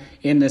God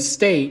in the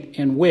state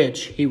in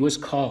which he was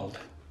called.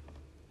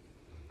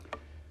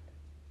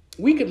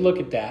 We could look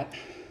at that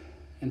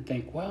and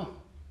think, well,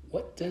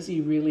 what does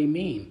he really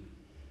mean?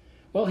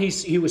 Well,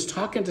 he was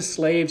talking to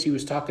slaves. He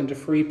was talking to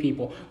free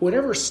people.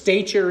 Whatever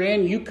state you're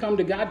in, you come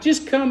to God.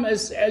 Just come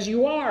as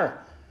you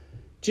are.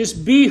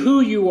 Just be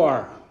who you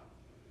are.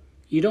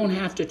 You don't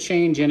have to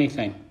change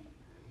anything.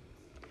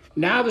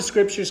 Now the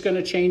scripture is going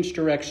to change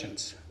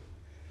directions.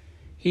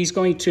 He's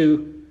going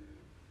to,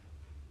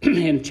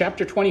 in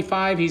chapter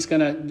 25, he's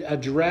going to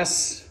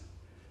address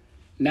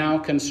now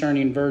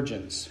concerning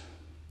virgins.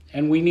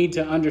 And we need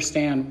to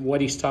understand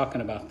what he's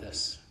talking about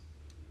this.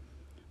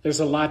 There's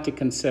a lot to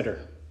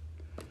consider.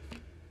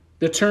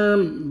 The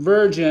term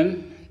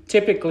virgin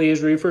typically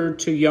is referred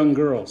to young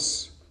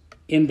girls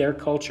in their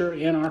culture,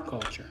 in our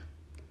culture.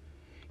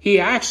 He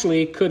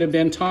actually could have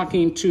been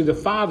talking to the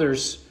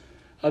fathers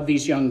of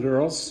these young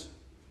girls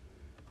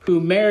who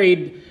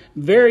married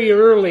very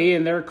early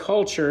in their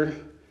culture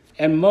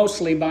and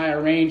mostly by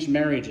arranged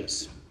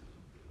marriages.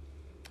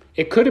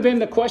 It could have been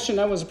the question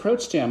that was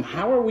approached to him.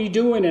 How are we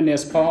doing in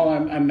this, Paul?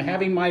 I'm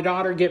having my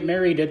daughter get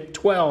married at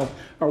 12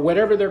 or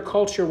whatever their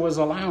culture was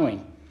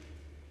allowing.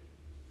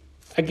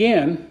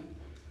 Again,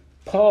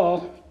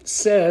 Paul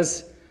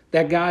says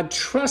that God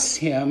trusts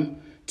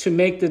him to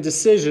make the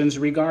decisions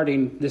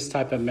regarding this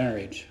type of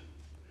marriage.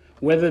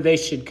 Whether they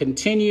should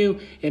continue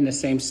in the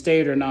same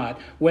state or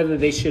not. Whether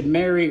they should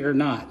marry or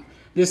not.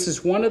 This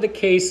is one of the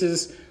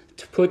cases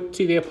to put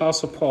to the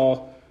Apostle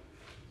Paul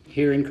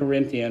here in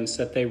Corinthians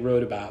that they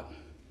wrote about.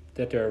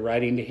 That they're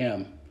writing to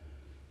him.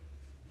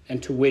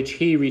 And to which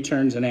he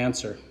returns an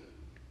answer.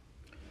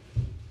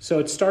 So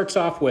it starts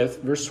off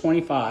with verse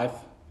 25.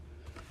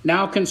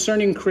 Now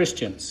concerning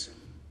Christians.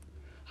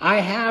 I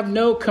have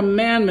no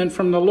commandment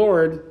from the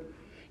Lord,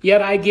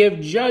 yet I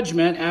give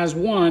judgment as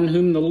one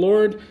whom the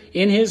Lord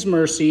in his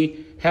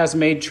mercy has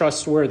made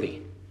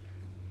trustworthy.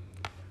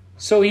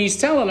 So he's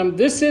telling them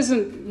this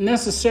isn't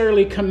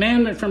necessarily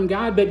commandment from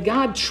God, but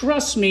God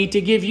trusts me to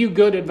give you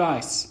good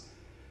advice.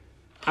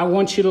 I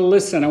want you to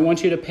listen. I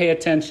want you to pay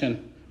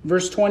attention.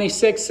 Verse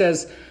 26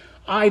 says,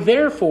 I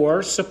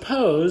therefore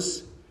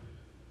suppose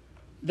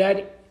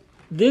that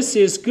this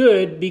is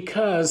good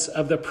because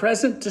of the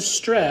present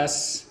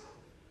distress,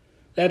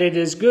 that it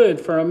is good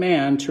for a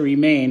man to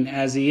remain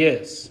as he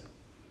is.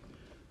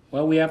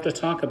 Well, we have to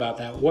talk about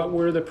that. What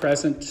were the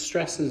present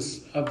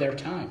distresses of their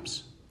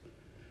times?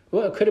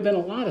 Well, it could have been a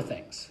lot of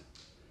things.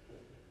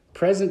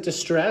 Present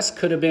distress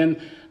could have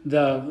been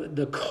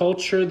the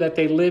culture that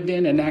they lived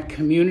in that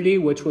community,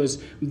 which was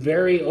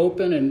very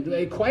open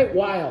and quite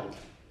wild.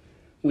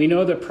 We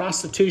know that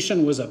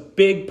prostitution was a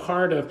big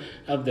part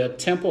of the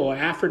temple of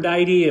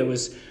Aphrodite. It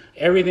was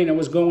everything that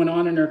was going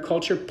on in their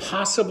culture.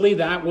 Possibly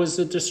that was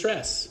the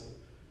distress.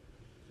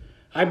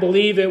 I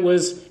believe it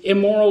was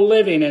immoral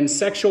living and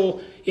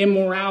sexual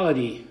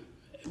immorality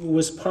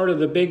was part of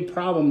the big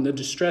problem, the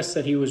distress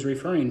that he was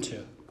referring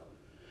to.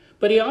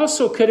 But he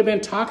also could have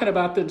been talking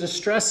about the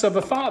distress of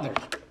a father,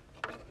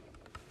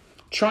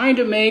 trying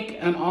to make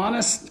an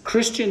honest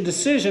Christian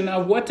decision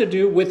of what to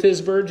do with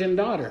his virgin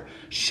daughter.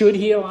 Should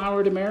he allow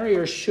her to marry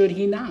or should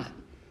he not?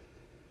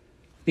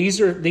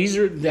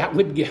 That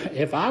would,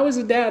 if I was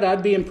a dad,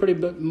 I'd be in pretty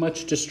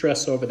much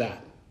distress over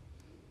that.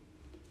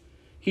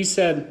 He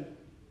said,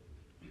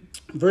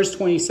 verse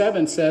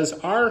 27 says,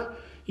 are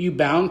you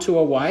bound to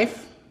a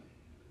wife?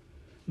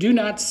 Do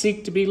not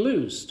seek to be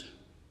loosed.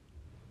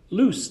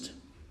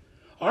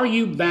 Are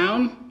you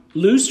bound,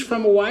 loosed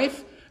from a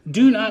wife?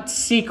 Do not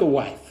seek a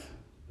wife.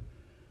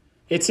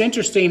 It's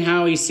interesting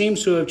how he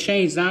seems to have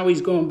changed. Now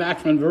he's going back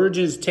from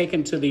virgins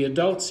taken to the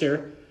adults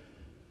here.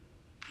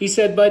 He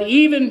said, but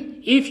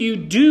even if you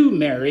do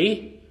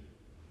marry,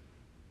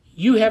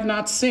 you have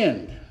not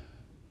sinned.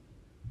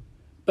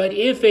 But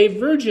if a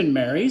virgin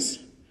marries,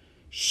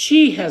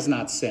 she has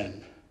not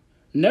sinned.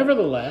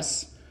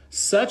 Nevertheless,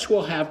 Such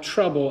will have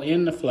trouble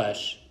in the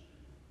flesh,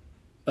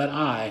 but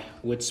I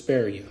would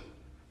spare you.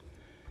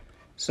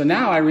 So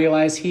now I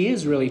realize he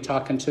is really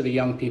talking to the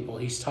young people.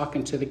 He's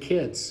talking to the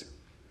kids.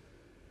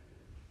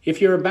 If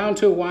you're bound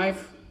to a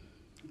wife,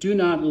 do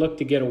not look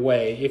to get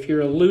away. If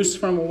you're loose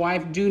from a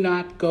wife, do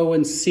not go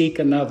and seek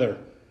another.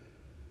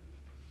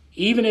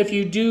 Even if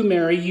you do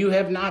marry, you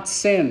have not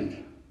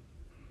sinned.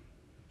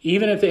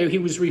 Even if he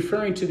was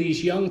referring to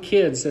these young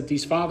kids that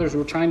these fathers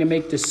were trying to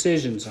make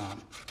decisions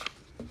on.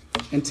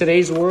 In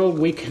today's world,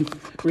 we can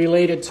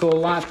relate it to a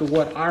lot to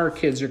what our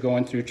kids are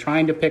going through,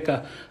 trying to pick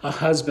a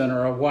husband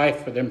or a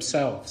wife for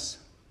themselves.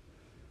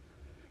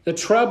 The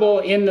trouble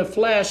in the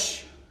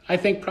flesh, I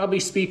think, probably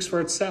speaks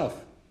for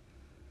itself.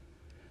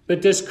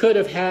 But this could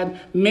have had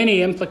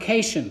many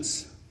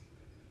implications.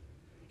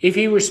 If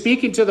he were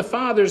speaking to the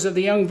fathers of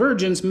the young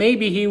virgins,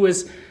 maybe he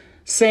was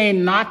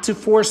saying not to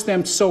force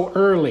them so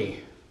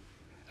early,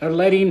 or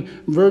letting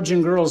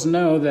virgin girls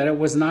know that it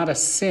was not a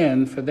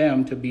sin for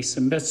them to be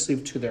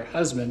submissive to their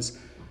husbands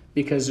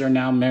because they're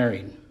now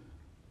married.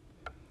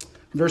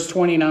 Verse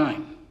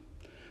 29,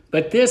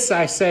 but this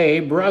I say,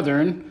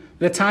 brethren,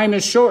 the time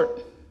is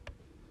short,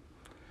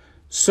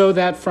 so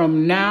that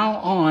from now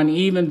on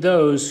even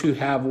those who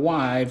have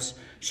wives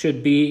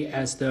should be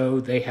as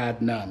though they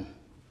had none.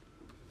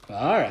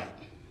 All right.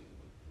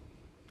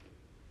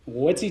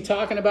 What's he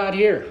talking about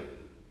here?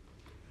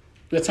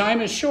 The time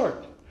is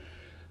short.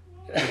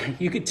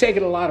 You could take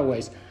it a lot of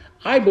ways.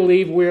 I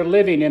believe we're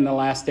living in the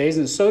last days,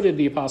 and so did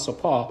the Apostle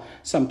Paul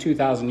some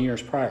 2,000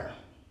 years prior.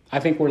 I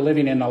think we're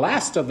living in the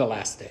last of the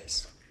last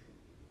days.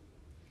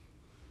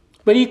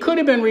 But he could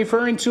have been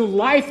referring to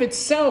life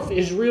itself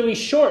is really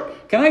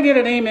short. Can I get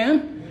an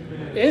amen?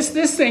 Amen.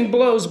 This thing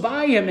blows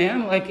by you,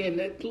 man, like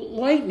in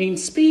lightning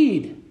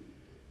speed.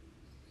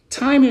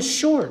 Time is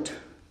short.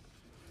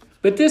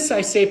 But this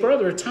I say,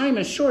 brother, time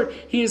is short.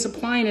 He is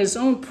applying his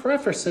own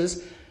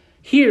preferences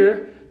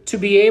here to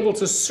be able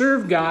to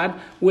serve God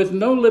with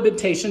no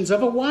limitations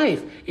of a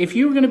wife. If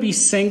you're going to be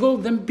single,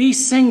 then be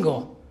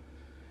single.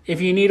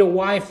 If you need a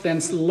wife, then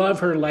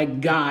love her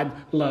like God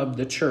loved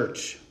the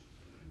church.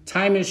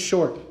 Time is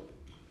short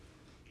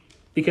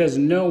because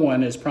no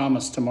one is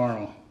promised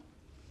tomorrow.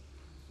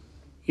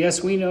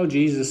 Yes, we know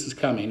Jesus is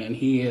coming, and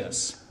he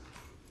is.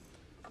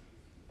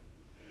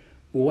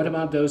 But what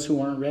about those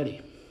who aren't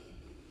ready?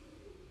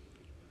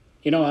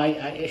 You know,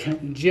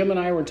 Jim and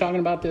I were talking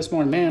about this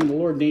morning. Man, the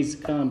Lord needs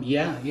to come.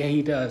 Yeah,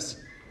 he does.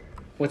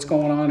 What's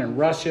going on in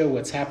Russia,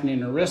 what's happening in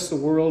the rest of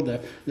the world,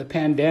 the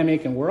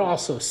pandemic, and we're all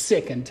so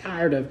sick and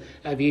tired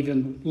of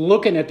even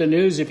looking at the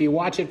news if you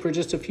watch it for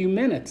just a few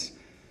minutes.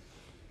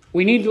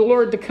 We need the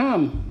Lord to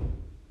come.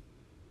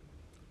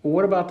 Well,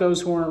 what about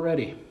those who aren't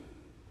ready?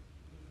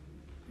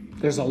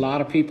 There's a lot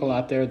of people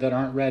out there that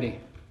aren't ready,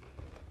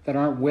 that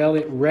aren't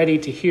ready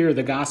to hear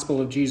the gospel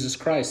of Jesus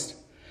Christ,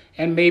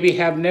 and maybe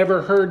have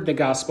never heard the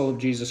gospel of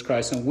Jesus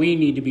Christ, and we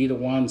need to be the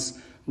ones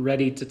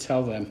ready to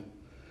tell them.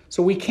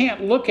 So we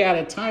can't look at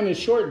it, time is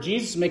short,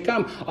 Jesus may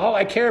come. All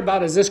I care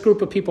about is this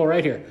group of people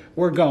right here.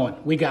 We're going,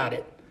 we got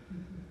it.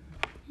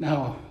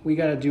 No, we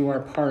got to do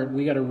our part.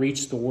 We got to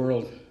reach the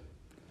world.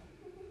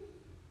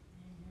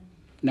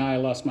 Now I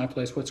lost my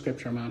place. What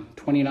scripture am I on?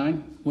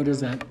 29? What is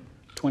that?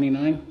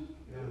 29?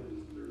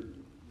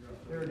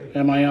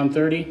 Am I on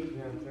 30?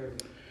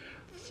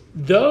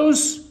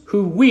 Those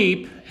who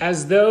weep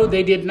as though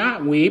they did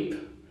not weep,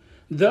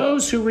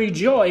 those who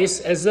rejoice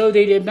as though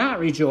they did not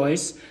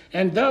rejoice,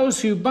 and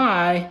those who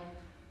buy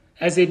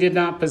as they did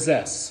not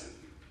possess.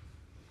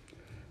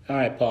 All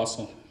right,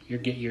 Apostle,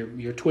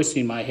 you're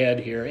twisting my head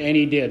here. And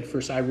he did.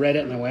 First I read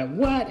it and I went,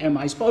 what am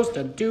I supposed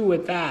to do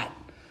with that?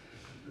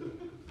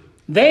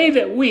 They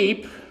that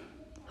weep,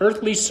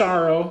 earthly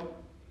sorrow,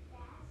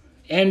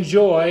 and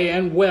joy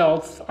and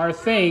wealth are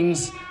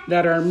things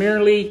that are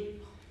merely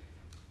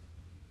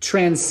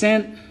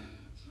transcendent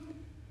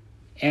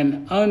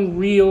and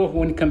unreal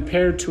when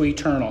compared to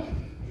eternal.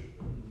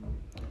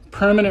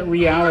 Permanent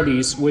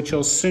realities which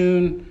will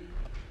soon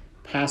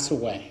pass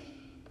away.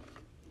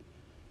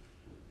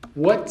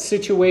 What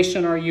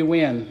situation are you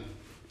in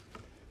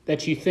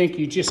that you think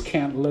you just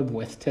can't live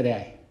with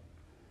today?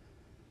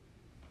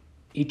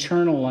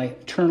 Eternal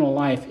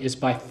life is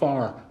by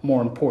far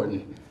more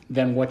important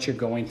than what you're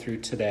going through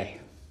today.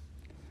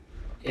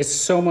 It's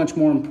so much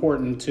more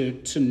important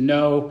to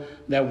know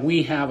that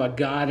we have a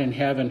God in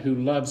heaven who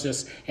loves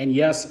us. And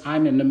yes,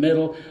 I'm in the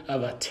middle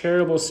of a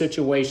terrible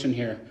situation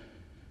here,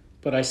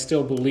 but I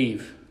still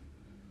believe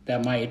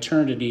that my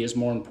eternity is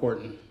more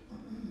important.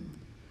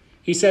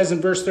 He says in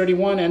verse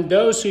 31, and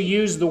those who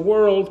use the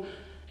world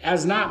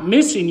as not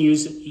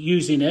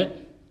using it,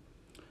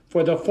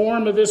 for the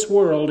form of this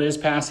world is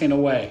passing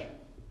away.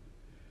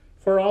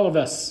 For all of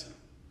us,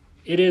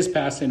 it is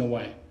passing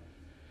away.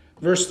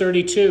 Verse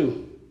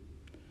 32,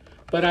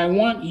 but I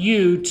want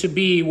you to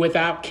be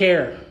without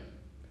care.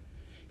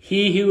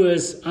 He who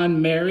is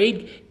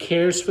unmarried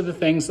cares for the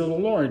things of the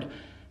Lord,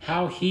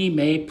 how he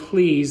may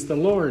please the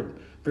Lord.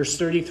 Verse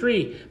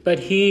 33, but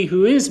he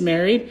who is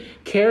married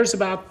cares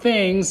about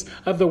things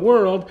of the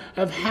world,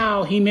 of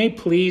how he may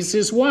please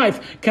his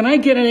wife. Can I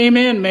get an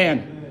amen,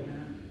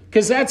 man?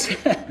 Because that's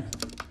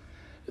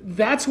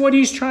what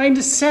he's trying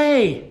to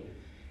say.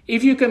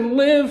 If you can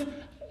live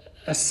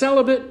a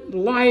celibate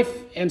life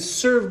and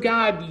serve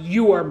God,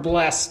 you are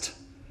blessed.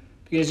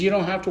 Because you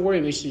don't have to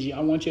worry. He says,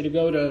 I want you to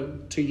go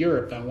to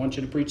Europe. I want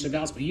you to preach the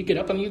gospel. You get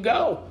up and you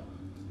go.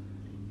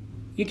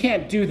 You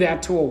can't do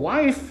that to a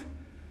wife.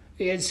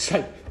 It's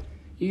like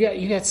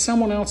you got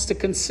someone else to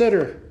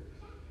consider.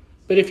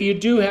 But if you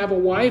do have a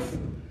wife,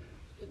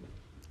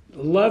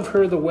 love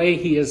her the way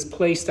he has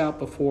placed out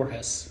before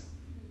us.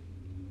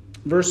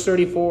 Verse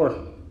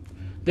 34,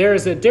 there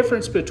is a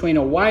difference between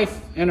a wife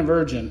and a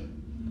virgin.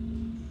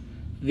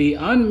 The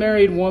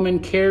unmarried woman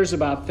cares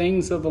about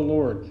things of the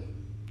Lord,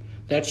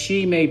 that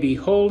she may be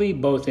holy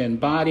both in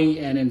body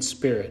and in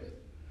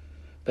spirit.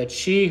 But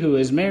she who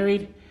is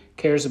married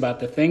cares about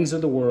the things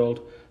of the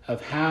world, of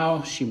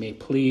how she may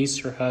please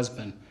her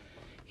husband.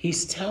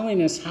 He's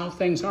telling us how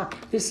things are.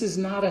 This is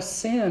not a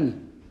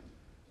sin.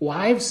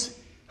 Wives,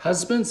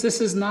 husbands,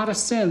 this is not a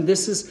sin.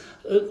 This is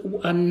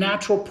a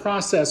natural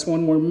process.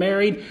 When we're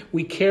married,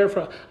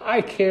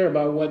 I care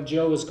about what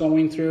Joe is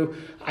going through,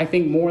 I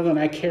think, more than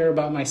I care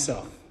about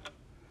myself.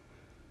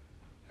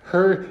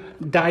 Her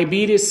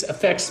diabetes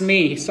affects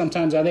me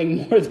sometimes, I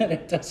think, more than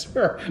it does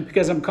her,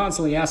 because I'm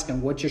constantly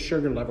asking, what's your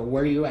sugar level?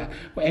 Where are you at?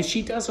 And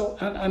she does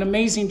an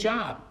amazing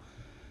job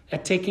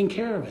at taking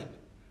care of it.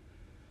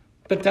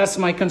 But that's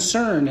my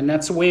concern, and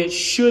that's the way it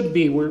should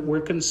be.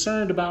 We're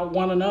concerned about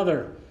one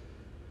another.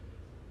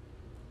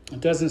 It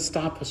doesn't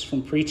stop us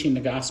from preaching the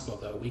gospel,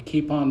 though. We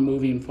keep on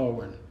moving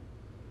forward.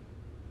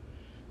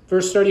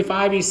 Verse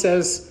 35, he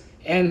says,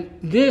 and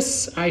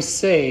this I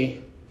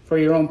say for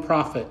your own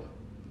profit,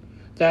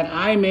 that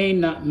I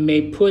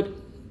may put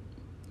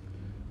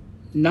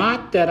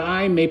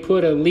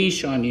a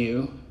leash on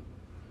you,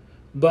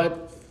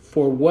 but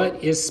for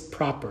what is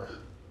proper,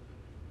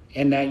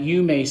 and that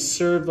you may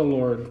serve the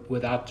Lord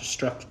without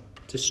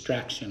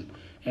distraction.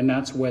 And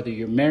that's whether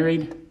you're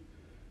married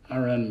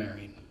or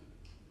unmarried.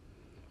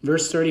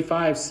 Verse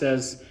 35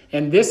 says,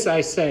 and this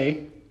I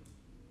say,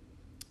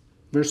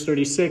 verse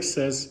 36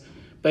 says,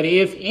 but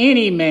if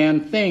any man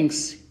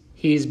thinks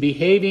he's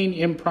behaving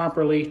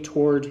improperly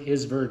toward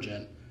his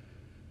virgin,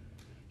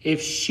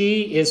 if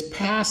she is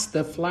past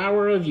the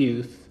flower of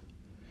youth,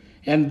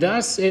 and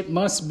thus it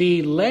must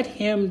be, let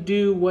him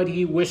do what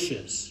he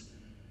wishes.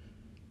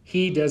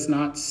 He does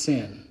not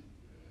sin.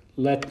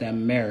 Let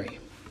them marry.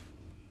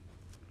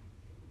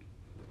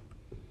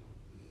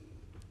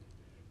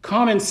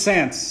 Common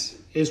sense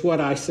is what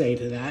I say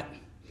to that,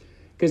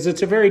 because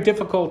it's a very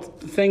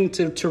difficult thing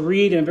to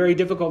read and a very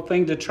difficult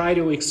thing to try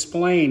to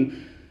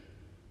explain.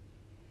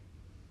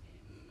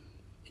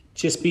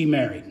 Just be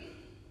married.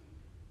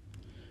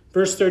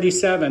 Verse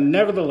 37,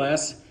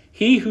 nevertheless,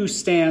 he who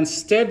stands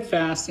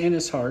steadfast in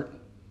his heart,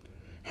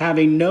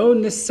 having no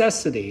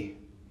necessity,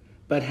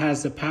 but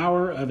has the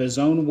power of his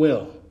own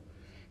will,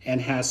 and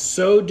has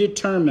so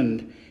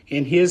determined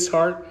in his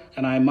heart,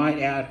 and I might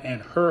add,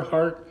 and her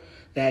heart,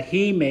 that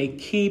he may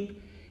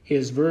keep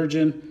his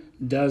virgin,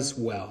 does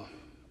well.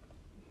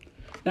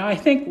 Now, I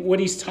think what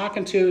he's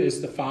talking to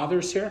is the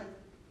fathers here.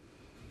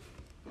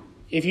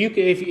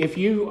 If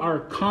you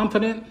are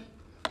confident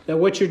that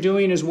what you're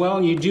doing is well,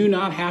 and you do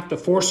not have to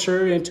force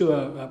her into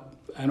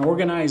an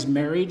organized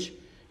marriage,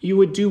 you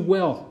would do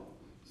well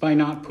by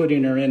not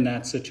putting her in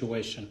that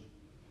situation.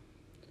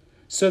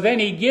 So then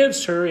he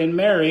gives her in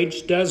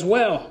marriage, does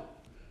well.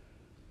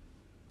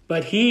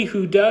 But he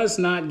who does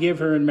not give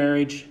her in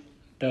marriage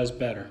does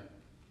better.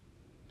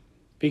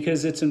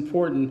 Because it's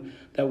important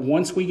that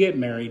once we get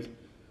married,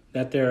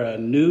 that there are a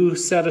new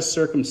set of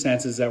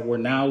circumstances that we're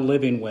now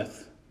living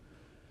with.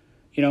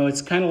 You know,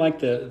 it's kind of like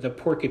the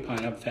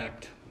porcupine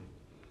effect.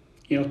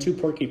 You know, two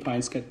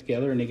porcupines get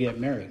together and they get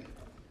married.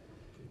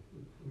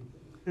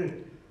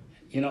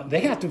 You know,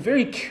 they have to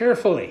very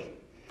carefully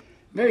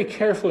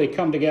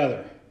come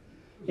together.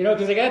 You know,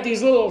 because they got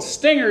these little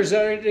stingers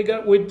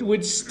that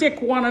would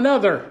stick one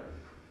another.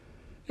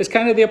 It's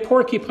kind of the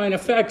porcupine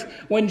effect.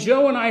 When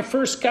Joe and I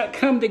first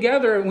come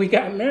together and we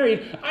got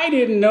married, I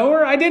didn't know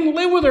her. I didn't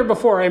live with her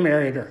before I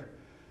married her.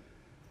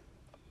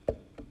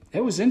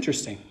 It was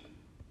interesting.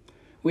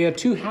 We had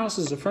 2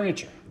 houses of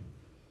furniture,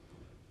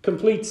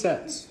 complete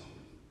sets.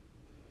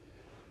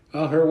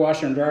 Well, her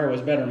washer and dryer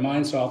was better than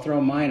mine, so I'll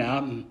throw mine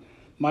out. And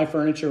my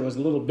furniture was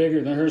a little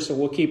bigger than hers, so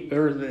we'll keep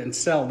her and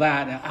sell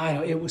that.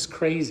 And it was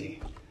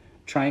crazy.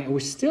 We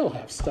still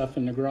have stuff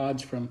in the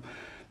garage from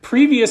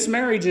previous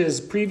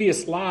marriages,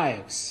 previous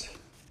lives.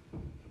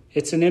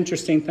 It's an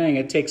interesting thing.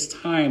 It takes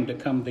time to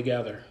come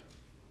together.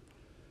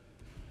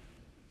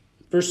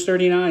 Verse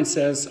 39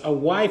 says, a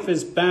wife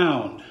is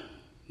bound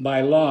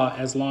by law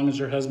as long as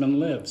her husband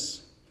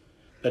lives.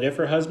 But if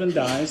her husband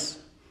dies,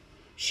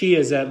 she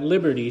is at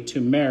liberty to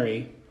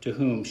marry to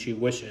whom she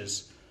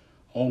wishes,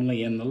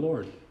 only in the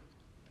Lord.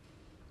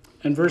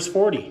 And verse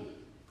 40,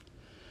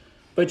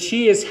 but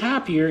she is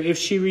happier if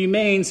she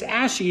remains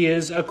as she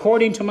is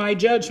according to my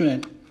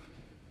judgment.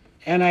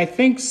 And I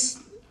think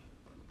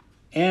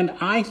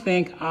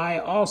I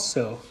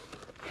also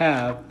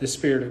have the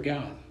Spirit of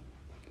God.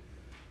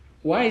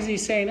 Why is he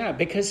saying that?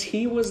 Because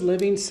he was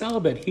living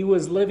celibate. He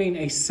was living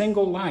a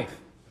single life.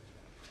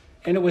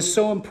 And it was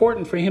so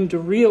important for him to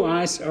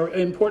realize, or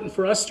important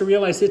for us to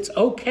realize, it's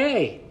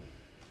okay.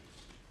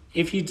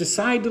 If you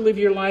decide to live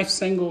your life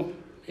single,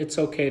 it's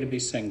okay to be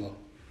single.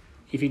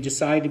 If you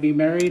decide to be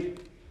married,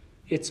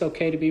 it's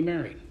okay to be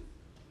married.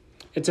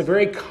 It's a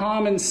very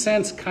common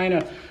sense kind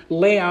of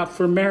layout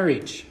for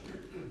marriage.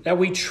 That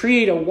we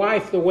treat a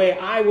wife the way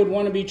I would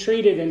want to be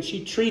treated, and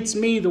she treats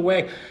me the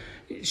way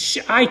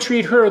I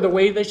treat her the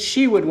way that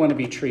she would want to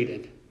be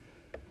treated.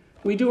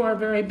 We do our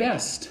very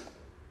best.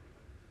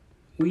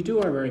 We do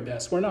our very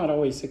best. We're not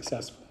always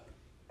successful.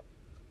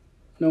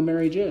 No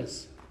marriage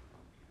is.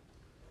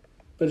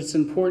 But it's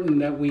important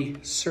that we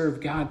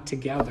serve God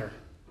together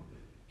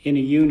in a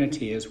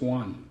unity as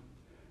one.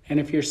 And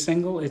if you're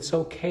single, it's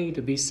okay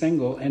to be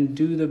single and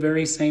do the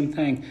very same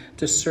thing,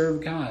 to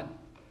serve God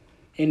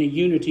in a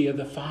unity of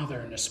the Father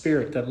and the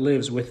Spirit that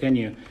lives within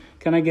you.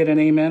 Can I get an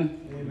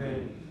amen?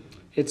 Amen.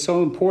 It's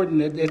so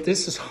important.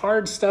 This is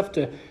hard stuff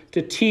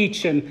to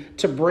teach and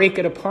to break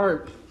it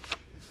apart.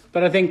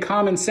 But I think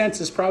common sense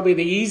is probably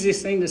the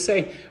easiest thing to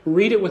say.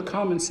 Read it with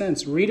common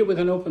sense. Read it with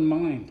an open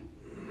mind.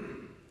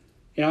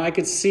 I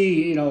could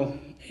see,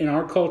 in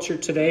our culture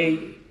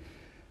today,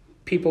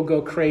 people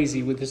go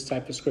crazy with this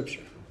type of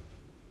scripture.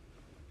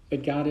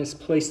 But God has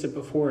placed it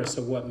before us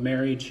of what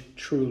marriage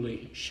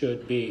truly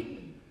should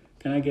be.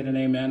 Can I get an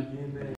amen? Amen.